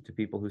to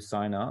people who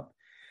sign up.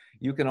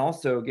 You can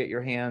also get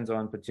your hands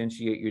on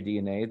Potentiate Your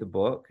DNA, the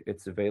book.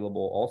 It's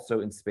available also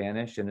in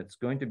Spanish, and it's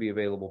going to be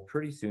available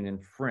pretty soon in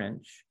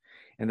French.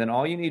 And then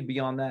all you need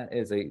beyond that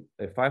is a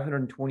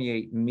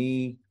 528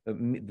 the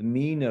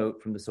Mi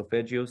note from the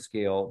solfeggio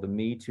scale, the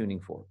Mi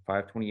tuning fork,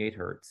 528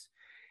 hertz.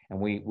 And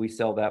we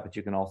sell that, but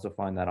you can also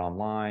find that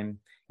online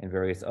and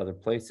various other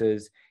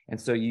places. And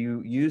so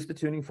you use the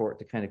tuning fork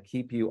to kind of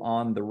keep you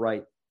on the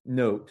right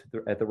note,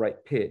 at the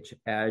right pitch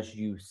as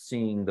you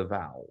sing the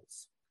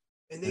vowels.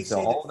 And they And so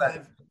say all that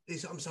of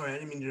that I'm sorry, I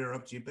didn't mean to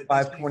interrupt you, but they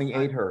say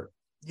 528 hertz.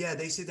 yeah,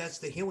 they say that's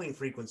the healing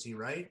frequency,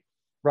 right?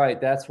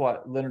 Right. That's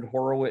what Leonard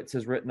Horowitz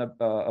has written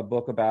a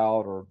book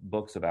about, or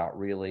books about,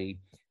 really.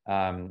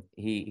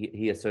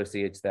 He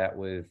associates that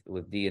with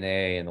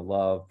DNA and the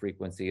love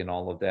frequency and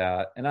all of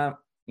that. And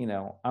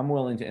I'm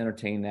willing to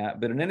entertain that.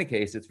 But in any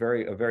case, it's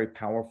a very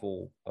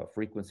powerful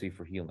frequency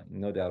for healing,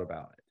 no doubt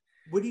about it.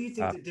 What do you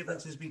think the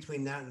difference is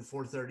between that and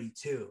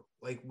 432?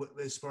 Like,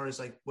 as far as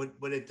like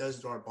what it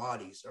does to our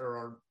bodies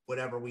or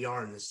whatever we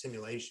are in this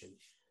simulation?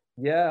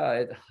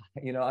 Yeah,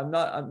 I'm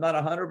not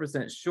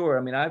 100% sure.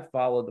 I mean, I've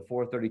followed the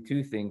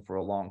 432 thing for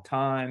a long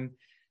time.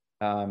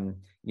 I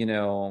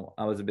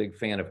was a big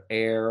fan of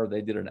Air.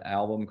 They did an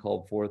album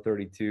called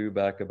 432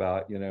 back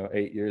about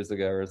 8 years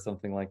ago or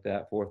something like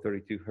that.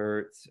 432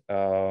 hertz.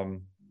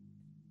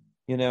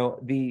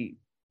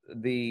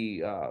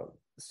 The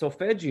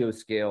solfeggio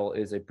scale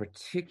is a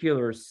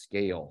particular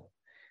scale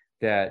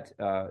that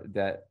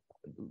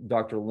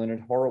Dr.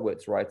 Leonard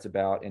Horowitz writes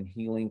about in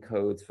Healing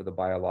Codes for the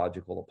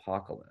Biological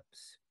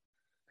Apocalypse.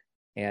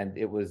 And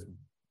it was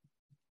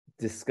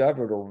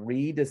discovered or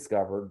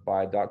rediscovered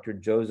by Dr.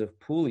 Joseph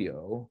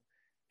Puleo,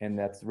 and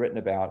that's written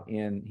about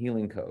in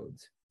Healing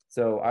Codes.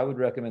 So I would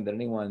recommend that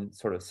anyone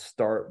sort of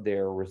start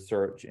their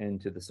research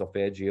into the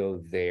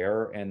solfeggio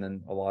there, and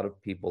then a lot of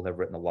people have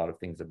written a lot of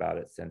things about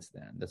it since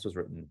then. This was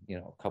written,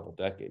 a couple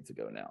decades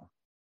ago now.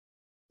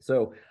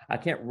 So I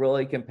can't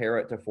really compare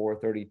it to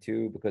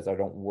 432 because I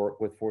don't work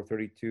with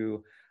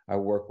 432. I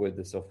work with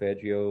the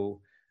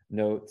solfeggio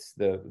notes,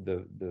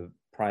 the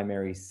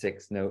primary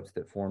 6 notes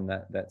that form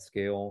that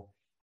scale.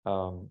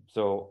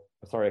 So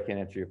sorry, I can't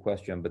answer your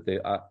question, but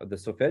the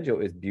solfeggio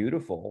is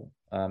beautiful.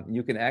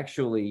 You can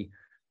actually,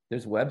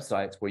 there's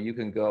websites where you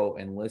can go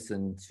and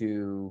listen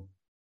to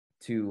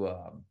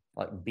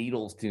like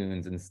Beatles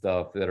tunes and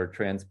stuff that are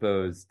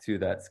transposed to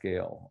that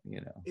scale.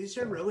 Is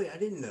there really? I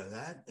didn't know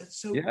that.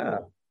 That's so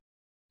cool.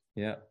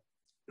 Yeah.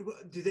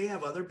 Do they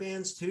have other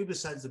bands too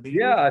besides the Beatles?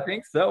 Yeah, I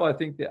think so. I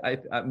think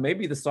that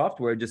maybe the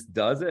software just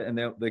does it, and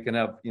they can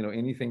have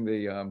anything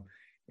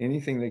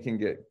they can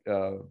get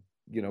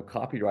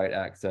copyright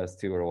access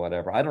to or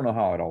whatever. I don't know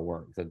how it all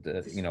works,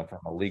 from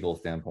a legal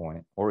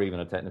standpoint or even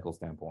a technical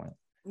standpoint.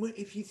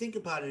 If you think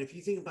about it, if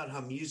you think about how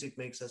music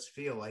makes us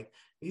feel, like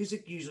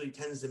music usually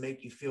tends to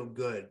make you feel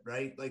good,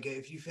 right? Like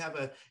if you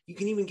you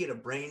can even get a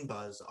brain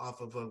buzz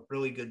off of a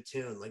really good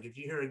tune. Like if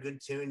you hear a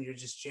good tune, you're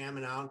just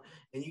jamming out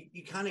and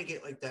you kind of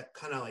get like that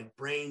kind of like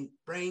brain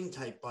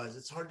type buzz.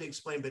 It's hard to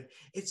explain, but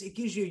it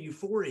gives you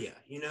euphoria,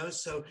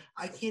 So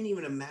I can't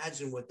even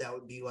imagine what that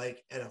would be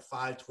like at a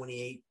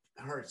 528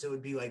 hertz. It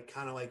would be like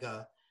kind of like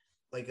a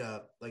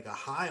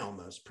high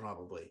almost,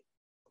 probably.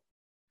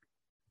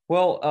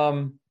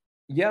 Well,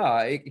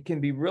 yeah, it can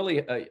be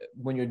really,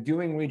 when you're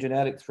doing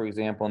Regenetics, for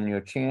example, and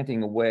you're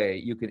chanting away,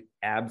 you can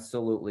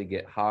absolutely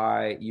get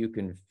high. You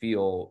can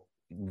feel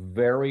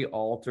very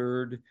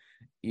altered,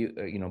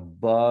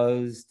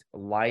 buzzed,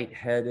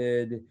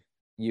 lightheaded.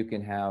 You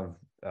can have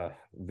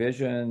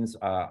visions.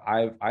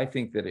 I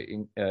think that it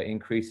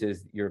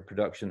increases your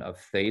production of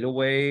theta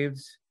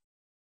waves.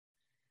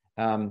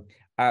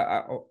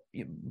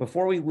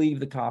 Before we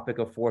leave the topic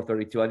of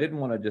 432, I didn't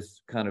want to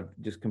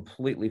just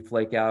completely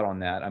flake out on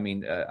that. I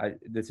mean,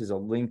 this is a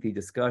lengthy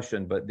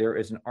discussion, but there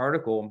is an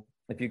article.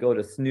 If you go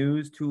to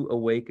Snooze to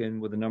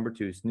Awaken with the number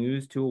 2,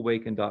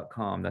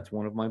 snoozetoawaken.com, that's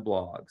one of my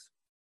blogs,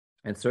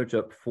 and search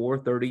up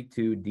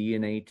 432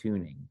 DNA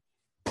tuning,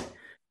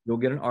 you'll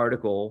get an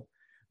article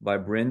by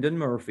Brendan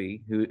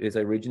Murphy, who is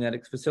a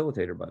Regenetics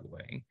facilitator, by the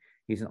way.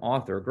 He's an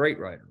author, a great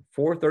writer.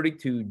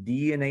 432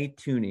 DNA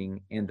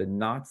tuning and the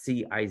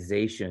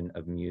Naziization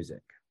of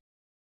music.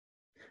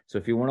 So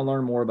if you want to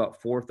learn more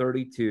about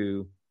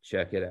 432,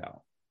 check it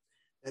out.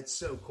 That's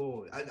so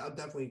cool. I'll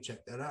definitely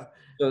check that out.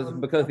 So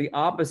because the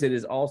opposite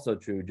is also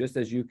true. Just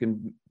as you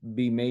can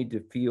be made to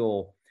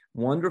feel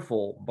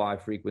wonderful by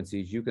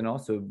frequencies, you can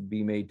also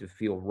be made to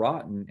feel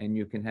rotten, and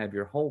you can have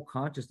your whole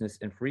consciousness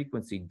and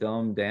frequency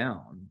dumbed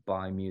down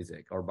by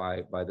music or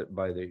by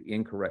the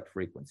incorrect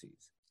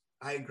frequencies.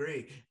 I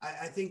agree.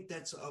 I think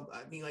that's,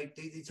 I mean, like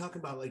they talk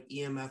about like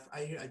EMF.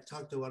 I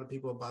talk to a lot of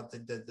people about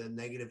the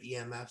negative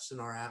EMFs in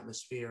our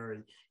atmosphere,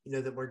 and,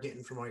 that we're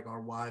getting from like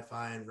our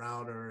Wi-Fi and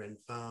router and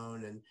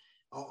phone and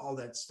all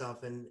that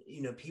stuff. And,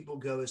 people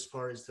go as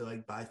far as to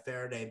like buy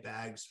Faraday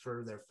bags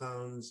for their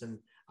phones. And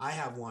I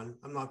have one.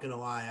 I'm not going to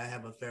lie. I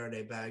have a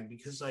Faraday bag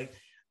because like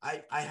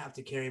I have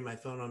to carry my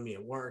phone on me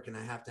at work and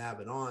I have to have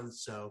it on.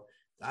 So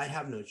I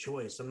have no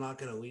choice. I'm not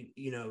going to leave,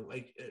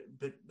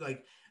 but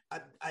like,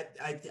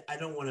 I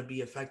don't want to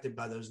be affected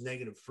by those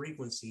negative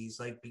frequencies,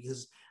 like,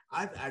 because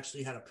I've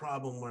actually had a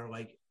problem where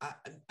like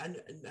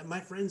my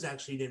friends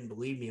actually didn't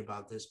believe me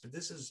about this, but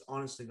this is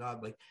honest to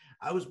God. Like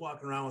I was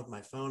walking around with my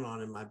phone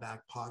on in my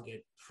back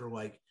pocket for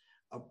like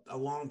a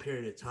long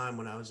period of time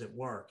when I was at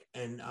work,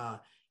 and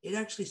it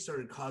actually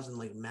started causing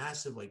like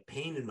massive like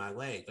pain in my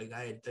leg. Like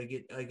I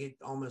get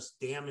almost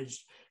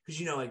damaged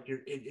because like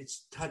it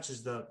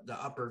touches the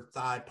upper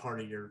thigh part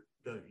of your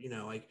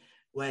like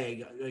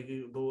leg, like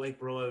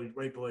below,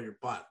 right below your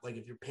butt. Like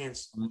if your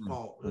pants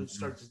fall, it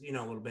starts, a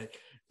little bit.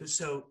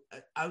 So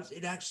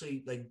it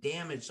actually like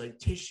damaged like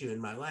tissue in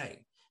my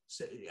leg.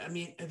 So, I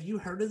mean, have you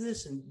heard of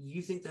this? And do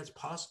you think that's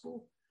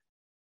possible?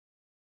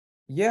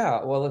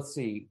 Yeah, well, let's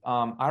see.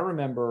 I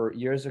remember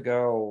years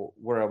ago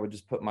where I would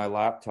just put my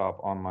laptop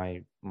on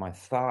my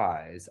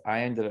thighs.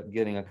 I ended up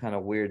getting a kind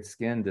of weird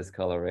skin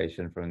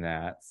discoloration from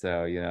that.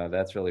 So,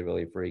 that's really,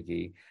 really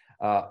freaky.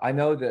 I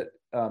know that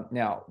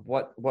now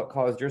what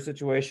caused your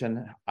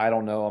situation, I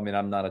don't know. I mean,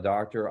 I'm not a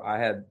doctor.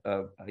 I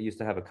used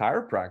to have a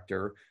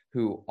chiropractor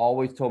who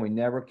always told me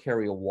never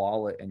carry a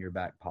wallet in your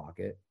back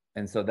pocket.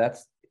 And so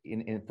that's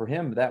for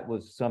him, that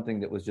was something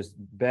that was just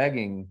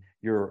begging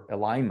your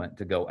alignment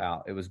to go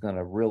out. It was going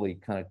to really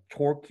kind of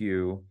torque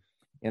you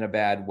in a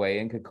bad way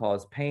and could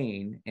cause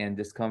pain and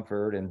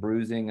discomfort and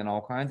bruising and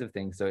all kinds of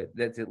things. So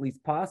that's at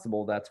least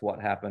possible that's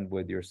what happened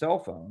with your cell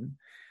phone.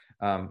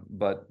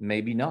 But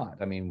maybe not.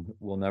 I mean,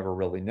 we'll never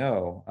really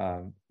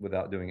know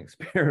without doing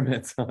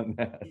experiments on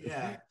that.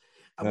 Yeah.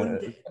 I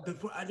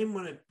didn't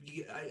want to.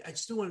 I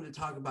still wanted to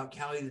talk about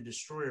Callie the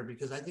Destroyer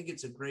because I think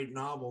it's a great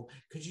novel.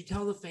 Could you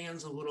tell the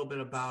fans a little bit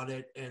about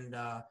it and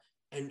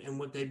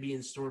what they'd be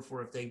in store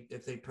for if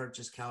they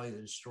purchase Callie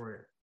the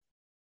Destroyer?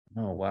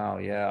 Oh wow,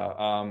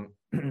 yeah.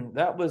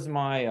 That was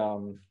my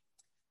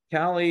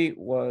Callie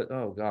was.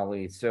 Oh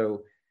golly.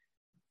 So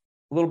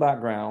a little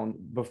background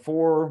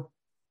before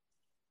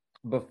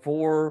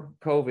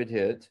COVID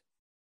hit,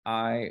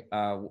 I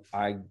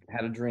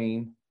had a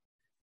dream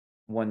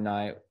one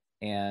night.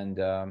 And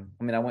I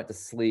mean, I went to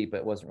sleep.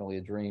 It wasn't really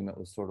a dream. It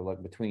was sort of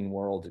like between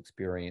worlds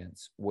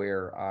experience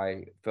where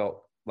I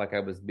felt like I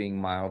was being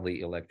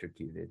mildly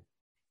electrocuted.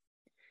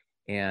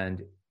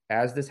 And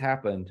as this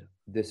happened,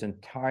 this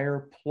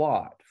entire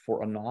plot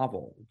for a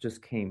novel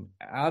just came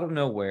out of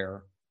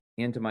nowhere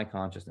into my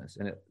consciousness.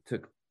 And it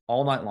took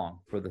all night long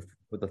for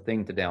the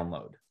thing to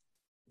download.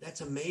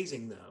 That's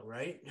amazing though,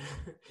 right?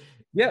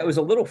 Yeah, it was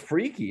a little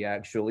freaky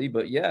actually,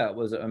 but yeah, it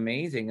was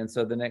amazing. And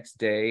so the next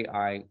day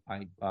I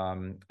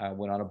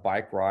went on a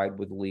bike ride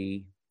with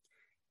Lee,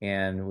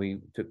 and we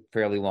took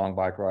fairly long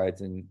bike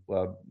rides in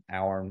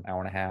hour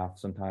and a half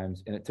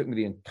sometimes. And it took me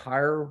the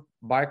entire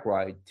bike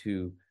ride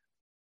to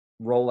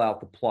roll out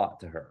the plot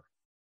to her.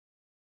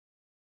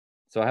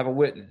 So I have a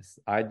witness.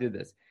 I did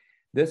this.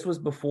 This was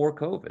before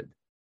COVID.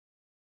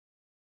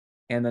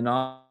 And the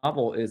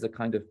novel is a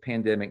kind of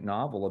pandemic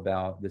novel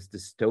about this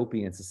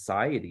dystopian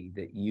society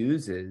that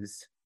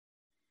uses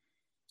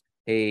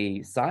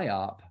a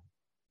psyop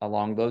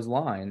along those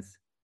lines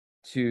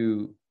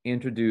to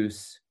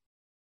introduce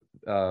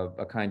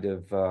a kind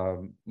of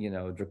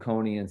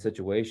draconian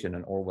situation,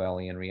 an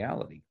Orwellian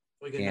reality,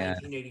 like a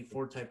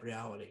 1984 type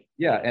reality.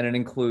 Yeah, and it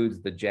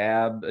includes the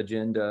jab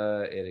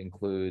agenda. It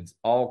includes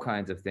all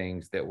kinds of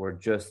things that were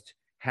just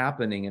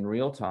happening in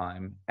real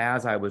time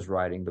as I was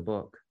writing the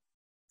book.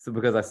 So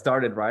because I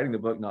started writing the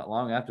book not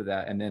long after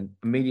that, and then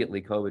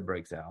immediately COVID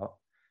breaks out.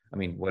 I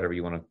mean, whatever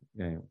you want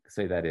to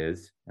say that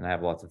is, and I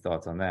have lots of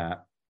thoughts on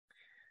that.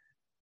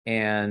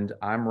 And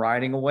I'm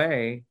writing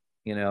away,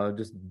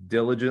 just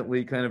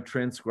diligently kind of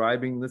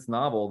transcribing this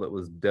novel that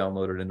was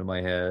downloaded into my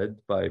head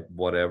by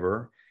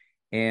whatever.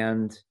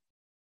 And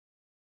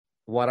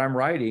what I'm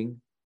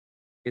writing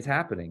is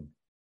happening.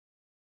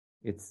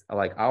 It's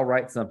like I'll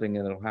write something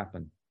and it'll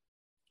happen.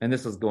 And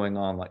this is going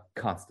on like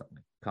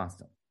constantly.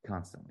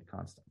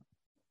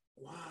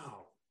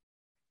 Wow.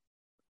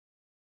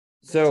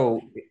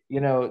 So,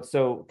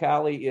 so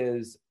Callie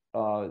is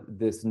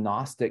this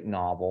Gnostic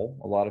novel.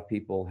 A lot of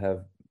people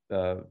have,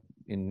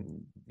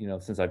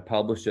 since I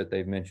published it,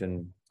 they've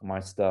mentioned my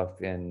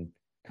stuff in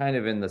kind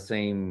of in the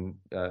same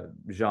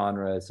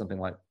genre as something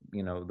like,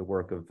 the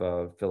work of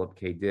Philip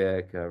K.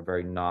 Dick, a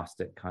very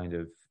Gnostic kind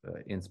of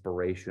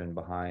inspiration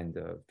behind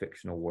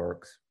fictional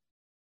works.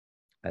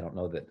 I don't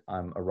know that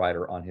I'm a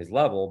writer on his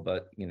level,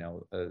 but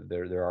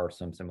there are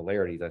some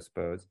similarities, I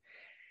suppose.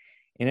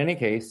 In any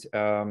case,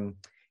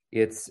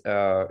 it's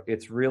a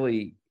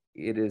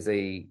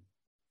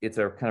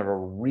kind of a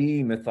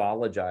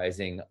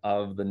re-mythologizing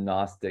of the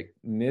Gnostic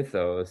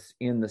mythos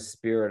in the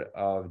spirit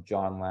of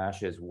John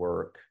Lash's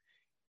work,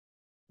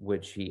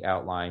 which he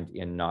outlined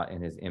in Not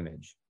in His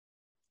Image.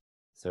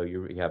 So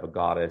you have a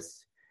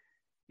goddess.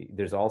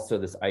 There's also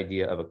this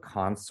idea of a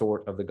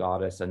consort of the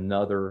goddess,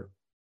 another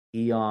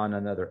eon,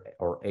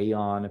 or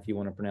aeon, if you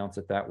want to pronounce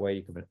it that way.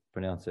 You can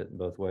pronounce it in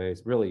both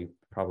ways. Really,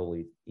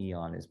 probably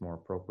eon is more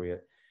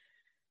appropriate.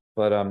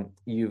 But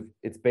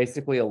it's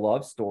basically a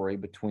love story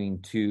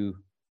between two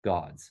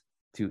gods,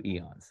 two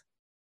eons,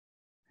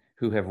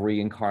 who have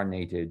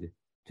reincarnated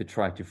to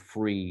try to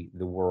free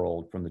the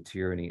world from the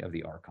tyranny of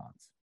the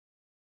archons.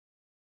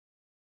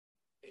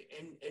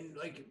 And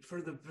like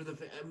for the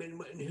I mean,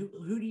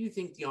 who do you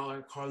think the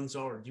archons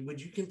are? Would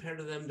you compare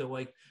to them to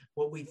like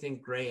what we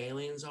think gray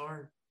aliens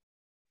are?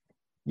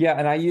 Yeah,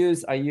 and I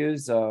use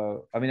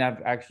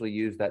I've actually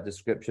used that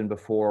description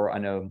before. I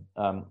know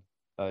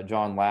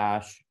John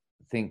Lash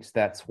thinks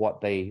that's what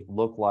they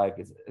look like,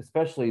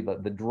 especially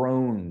the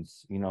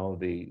drones,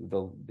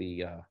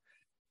 the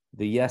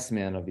yes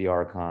men of the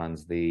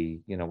archons,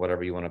 the,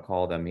 whatever you want to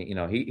call them.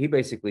 He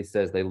basically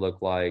says they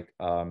look like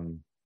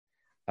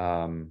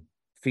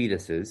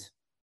fetuses,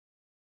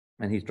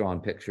 and he's drawn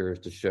pictures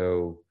to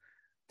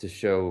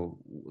show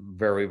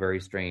very, very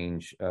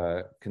strange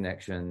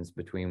connections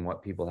between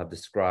what people have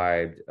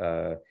described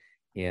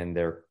in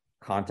their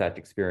contact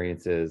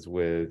experiences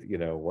with,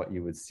 what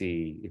you would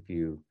see if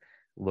you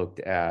looked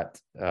at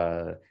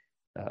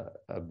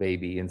a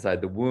baby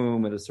inside the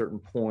womb at a certain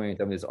point.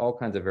 I mean, there's all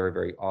kinds of very,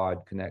 very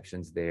odd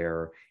connections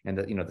there. And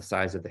the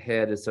size of the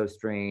head is so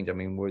strange. I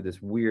mean, we're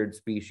this weird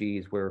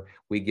species where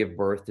we give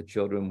birth to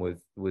children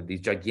with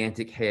these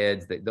gigantic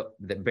heads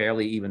that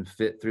barely even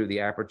fit through the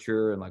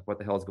aperture, and like, what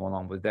the hell is going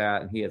on with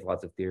that? And he has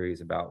lots of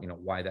theories about,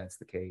 why that's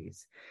the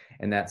case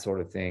and that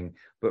sort of thing.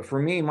 But for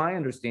me,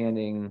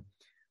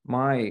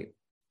 my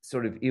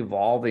sort of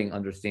evolving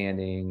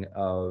understanding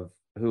of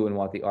who and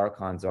what the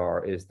archons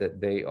are is that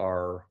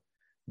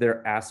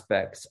they're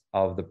aspects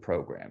of the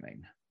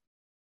programming.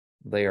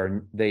 They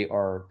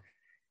are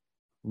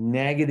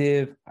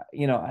negative.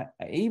 I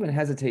even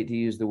hesitate to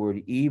use the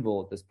word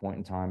evil at this point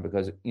in time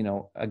because,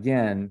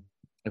 again,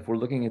 if we're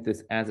looking at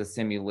this as a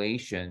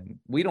simulation,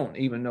 we don't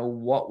even know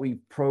what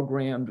we've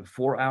programmed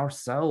for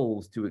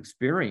ourselves to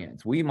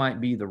experience. We might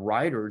be the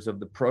writers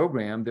of the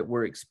program that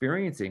we're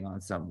experiencing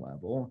on some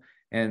level.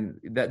 And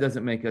that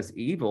doesn't make us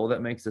evil.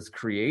 That makes us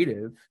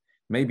creative,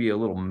 maybe a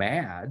little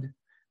mad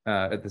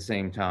at the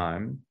same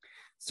time.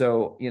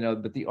 So,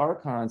 but the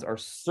archons are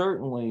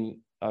certainly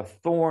a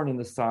thorn in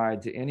the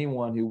side to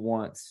anyone who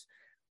wants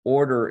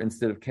order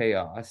instead of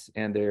chaos,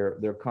 and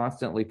they're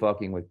constantly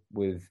fucking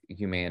with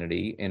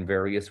humanity in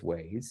various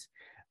ways.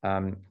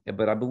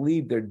 But I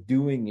believe they're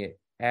doing it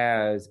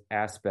as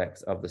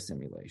aspects of the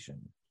simulation.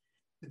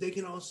 But they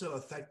can also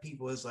affect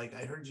people as, like,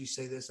 I heard you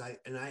say this, I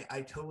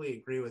totally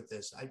agree with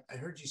this. I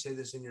heard you say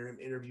this in your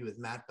interview with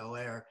Matt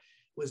Belair,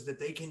 was that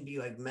they can be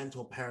like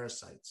mental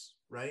parasites,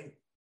 right?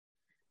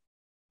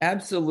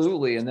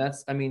 Absolutely. And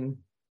that's,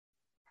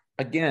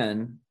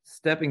 again,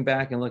 stepping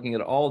back and looking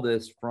at all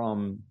this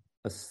from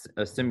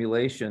a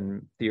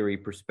simulation theory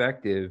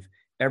perspective,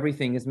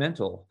 everything is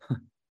mental.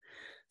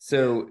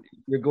 So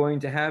you're going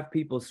to have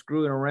people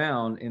screwing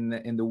around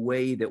in the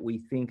way that we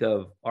think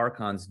of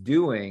archons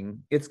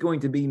doing. It's going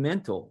to be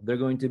mental. They're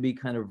going to be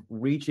kind of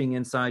reaching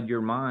inside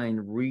your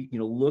mind,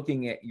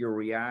 looking at your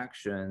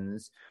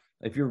reactions.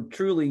 If you're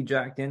truly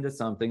jacked into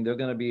something, they're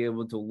going to be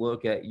able to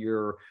look at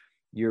your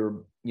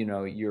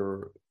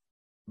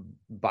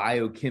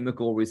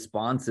biochemical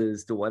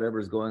responses to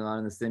whatever's going on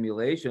in the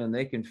simulation, and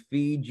they can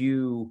feed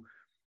you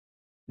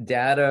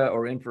data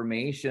or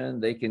information.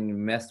 They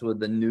can mess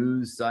with the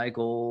news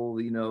cycle.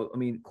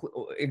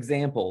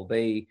 Example,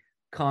 they're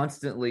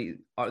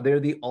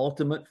the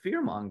ultimate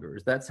fear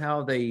mongers. That's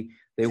how they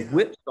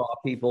whipsaw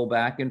people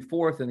back and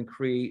forth and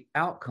create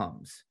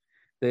outcomes.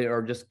 They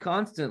are just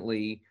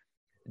constantly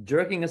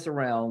jerking us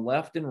around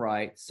left and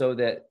right so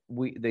that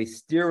they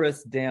steer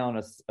us down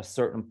a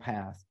certain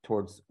path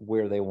towards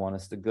where they want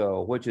us to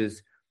go, which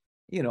is,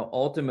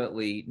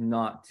 ultimately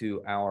not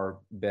to our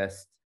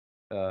best,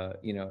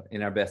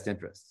 in our best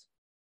interests.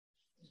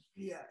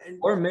 Yeah.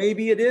 Or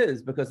maybe it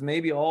is, because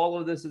maybe all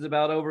of this is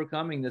about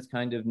overcoming this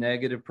kind of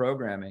negative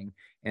programming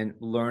and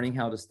learning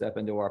how to step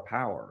into our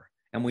power.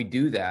 And we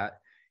do that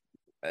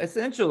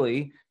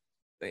essentially,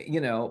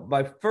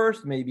 by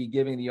first maybe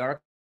giving the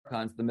archons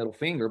the middle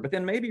finger, but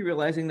then maybe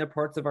realizing they're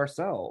parts of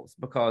ourselves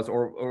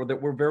or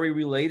that we're very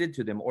related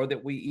to them, or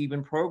that we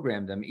even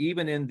program them.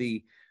 Even in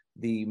the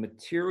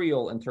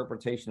material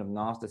interpretation of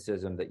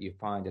Gnosticism that you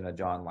find in a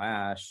John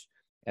Lash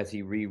as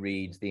he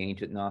rereads the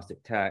ancient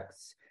Gnostic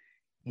texts,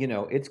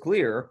 it's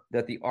clear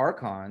that the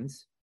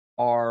archons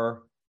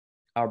are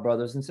our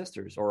brothers and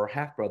sisters, or our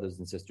half brothers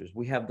and sisters.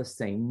 We have the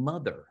same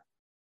mother,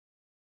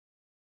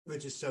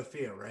 which is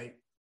Sophia, right?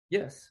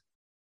 Yes.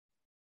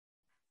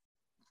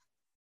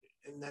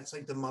 And that's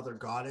like the mother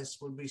goddess,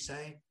 would we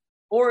say?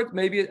 Or it's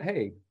maybe,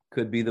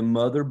 could be the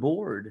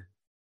motherboard.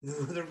 The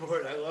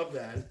motherboard, I love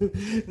that.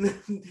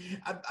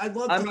 I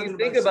love.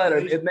 Think about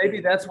it.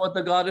 Maybe that's what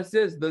the goddess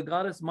is. The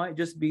goddess might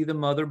just be the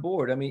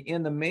motherboard.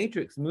 In the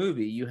Matrix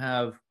movie, you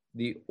have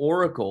the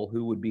Oracle,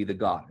 who would be the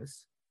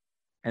goddess,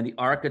 and the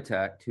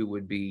architect, who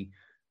would be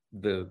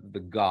the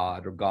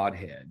god or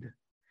godhead,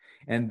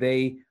 and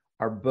they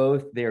are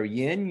both their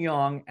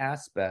yin-yang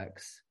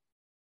aspects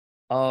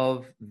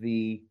of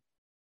the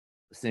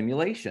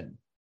simulation,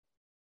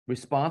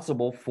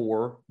 responsible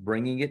for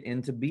bringing it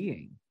into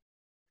being.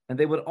 And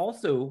they would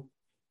also,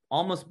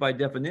 almost by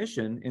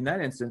definition, in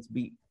that instance,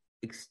 be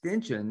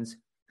extensions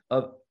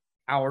of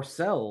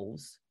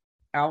ourselves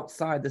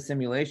outside the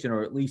simulation,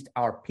 or at least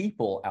our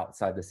people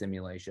outside the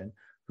simulation,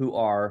 who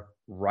are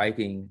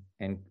writing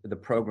and the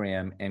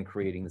program and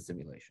creating the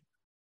simulation.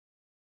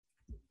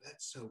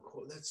 That's so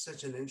cool. That's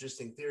such an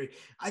interesting theory.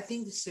 I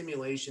think the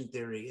simulation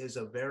theory is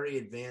a very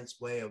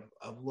advanced way of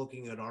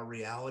looking at our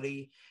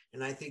reality.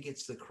 And I think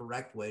it's the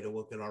correct way to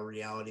look at our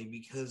reality,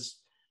 because,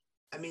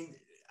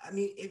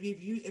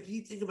 if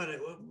you think about it,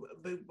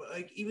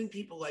 like even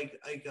people like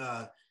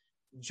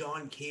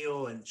John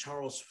Keel and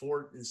Charles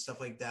Fort and stuff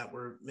like that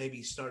were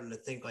maybe starting to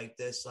think like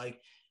this, like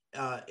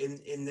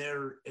in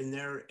their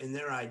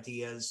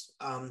ideas.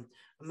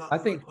 I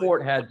think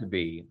Fort had to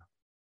be.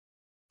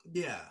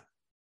 Yeah.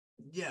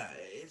 Yeah.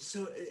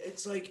 So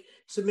it's like,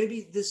 so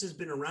maybe this has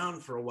been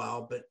around for a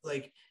while, but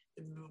like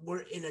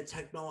we're in a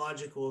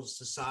technological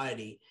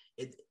society.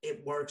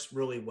 It works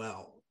really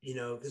well,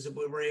 because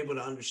we're able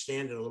to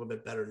understand it a little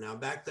bit better now.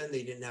 Back then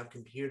they didn't have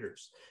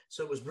computers.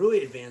 So it was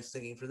really advanced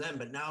thinking for them.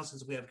 But now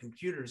since we have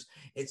computers,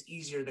 it's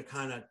easier to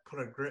kind of put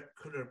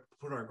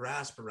our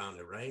grasp around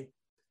it, right?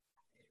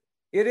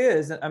 It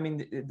is. I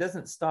mean, it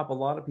doesn't stop a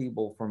lot of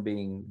people from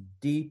being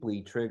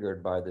deeply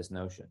triggered by this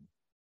notion.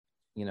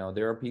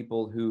 There are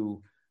people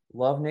who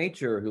love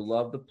nature, who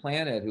love the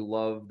planet, who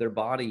love their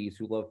bodies,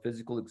 who love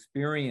physical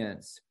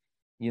experience,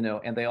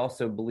 and they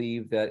also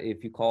believe that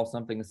if you call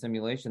something a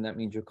simulation, that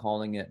means you're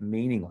calling it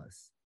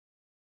meaningless.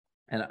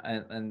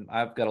 And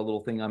I've got a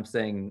little thing I'm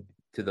saying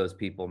to those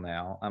people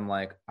now. I'm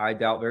like, I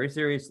doubt very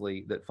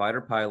seriously that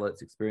fighter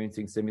pilots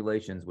experiencing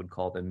simulations would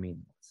call them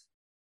meaningless.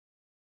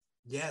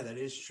 Yeah, that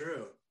is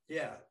true.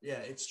 Yeah,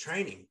 it's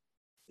training.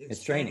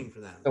 It's training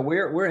for them. So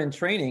we're in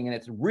training, and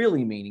it's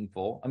really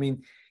meaningful. I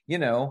mean,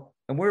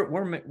 and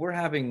we're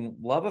having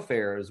love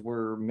affairs,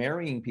 we're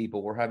marrying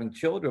people, we're having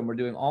children, we're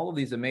doing all of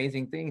these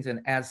amazing things,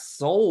 and as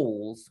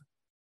souls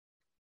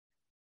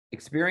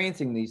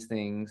experiencing these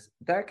things,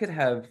 that could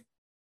have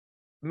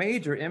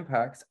major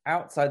impacts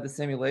outside the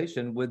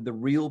simulation with the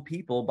real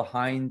people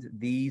behind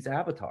these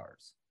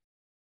avatars.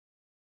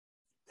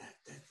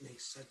 That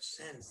makes such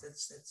sense.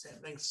 This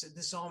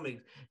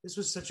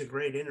was such a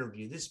great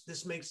interview.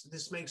 This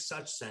makes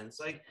such sense.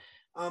 Like,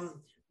 I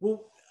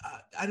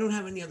don't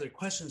have any other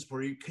questions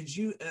for you. Could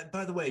you,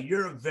 by the way,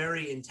 you're a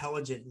very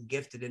intelligent and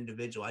gifted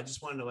individual. I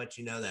just wanted to let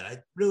you know that.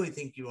 I really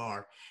think you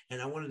are.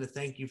 And I wanted to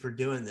thank you for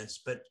doing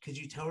this. But could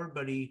you tell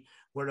everybody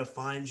where to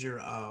find your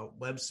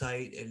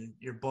website and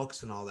your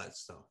books and all that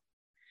stuff?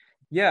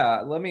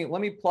 Yeah, let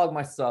me plug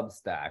my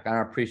Substack.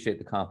 I appreciate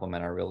the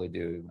compliment. I really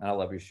do. I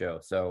love your show.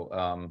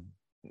 So,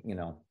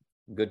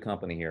 good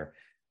company here.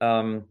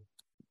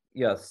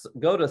 Yes,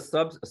 go to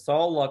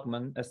Saul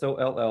Luckman,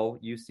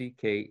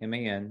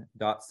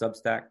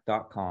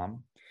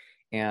 SOLLUCKMAN.substack.com.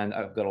 And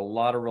I've got a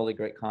lot of really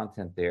great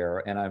content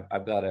there. And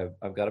I've got a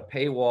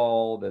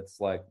paywall that's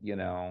like,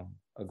 a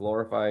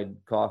glorified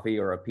coffee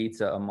or a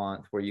pizza a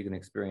month where you can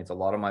experience a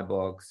lot of my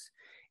books.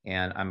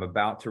 And I'm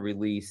about to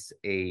release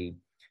a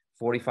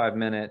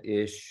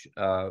 45-minute-ish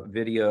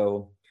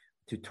video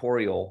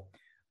tutorial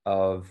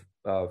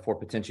for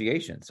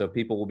potentiation. So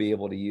people will be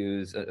able to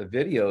use a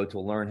video to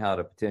learn how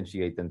to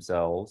potentiate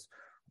themselves,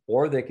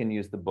 or they can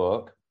use the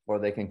book, or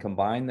they can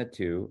combine the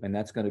two. And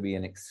that's going to be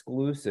an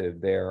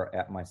exclusive there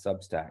at my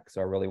Substack.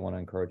 So I really want to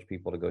encourage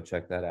people to go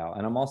check that out.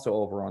 And I'm also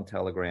over on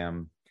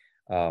Telegram,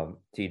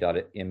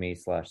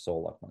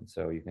 t.me/SoulLuckman.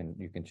 So you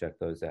can check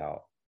those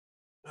out.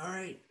 All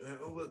right.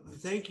 Well,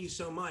 thank you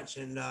so much.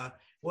 And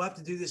we'll have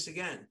to do this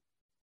again.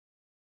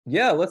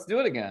 Yeah, let's do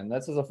it again.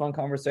 This is a fun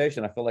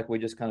conversation. I feel like we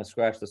just kind of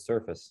scratched the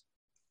surface.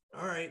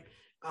 All right.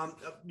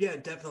 Yeah,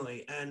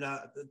 definitely. And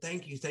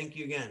thank you. Thank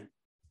you again.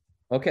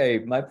 Okay,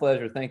 my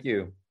pleasure. Thank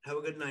you. Have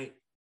a good night.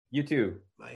 You too. Bye.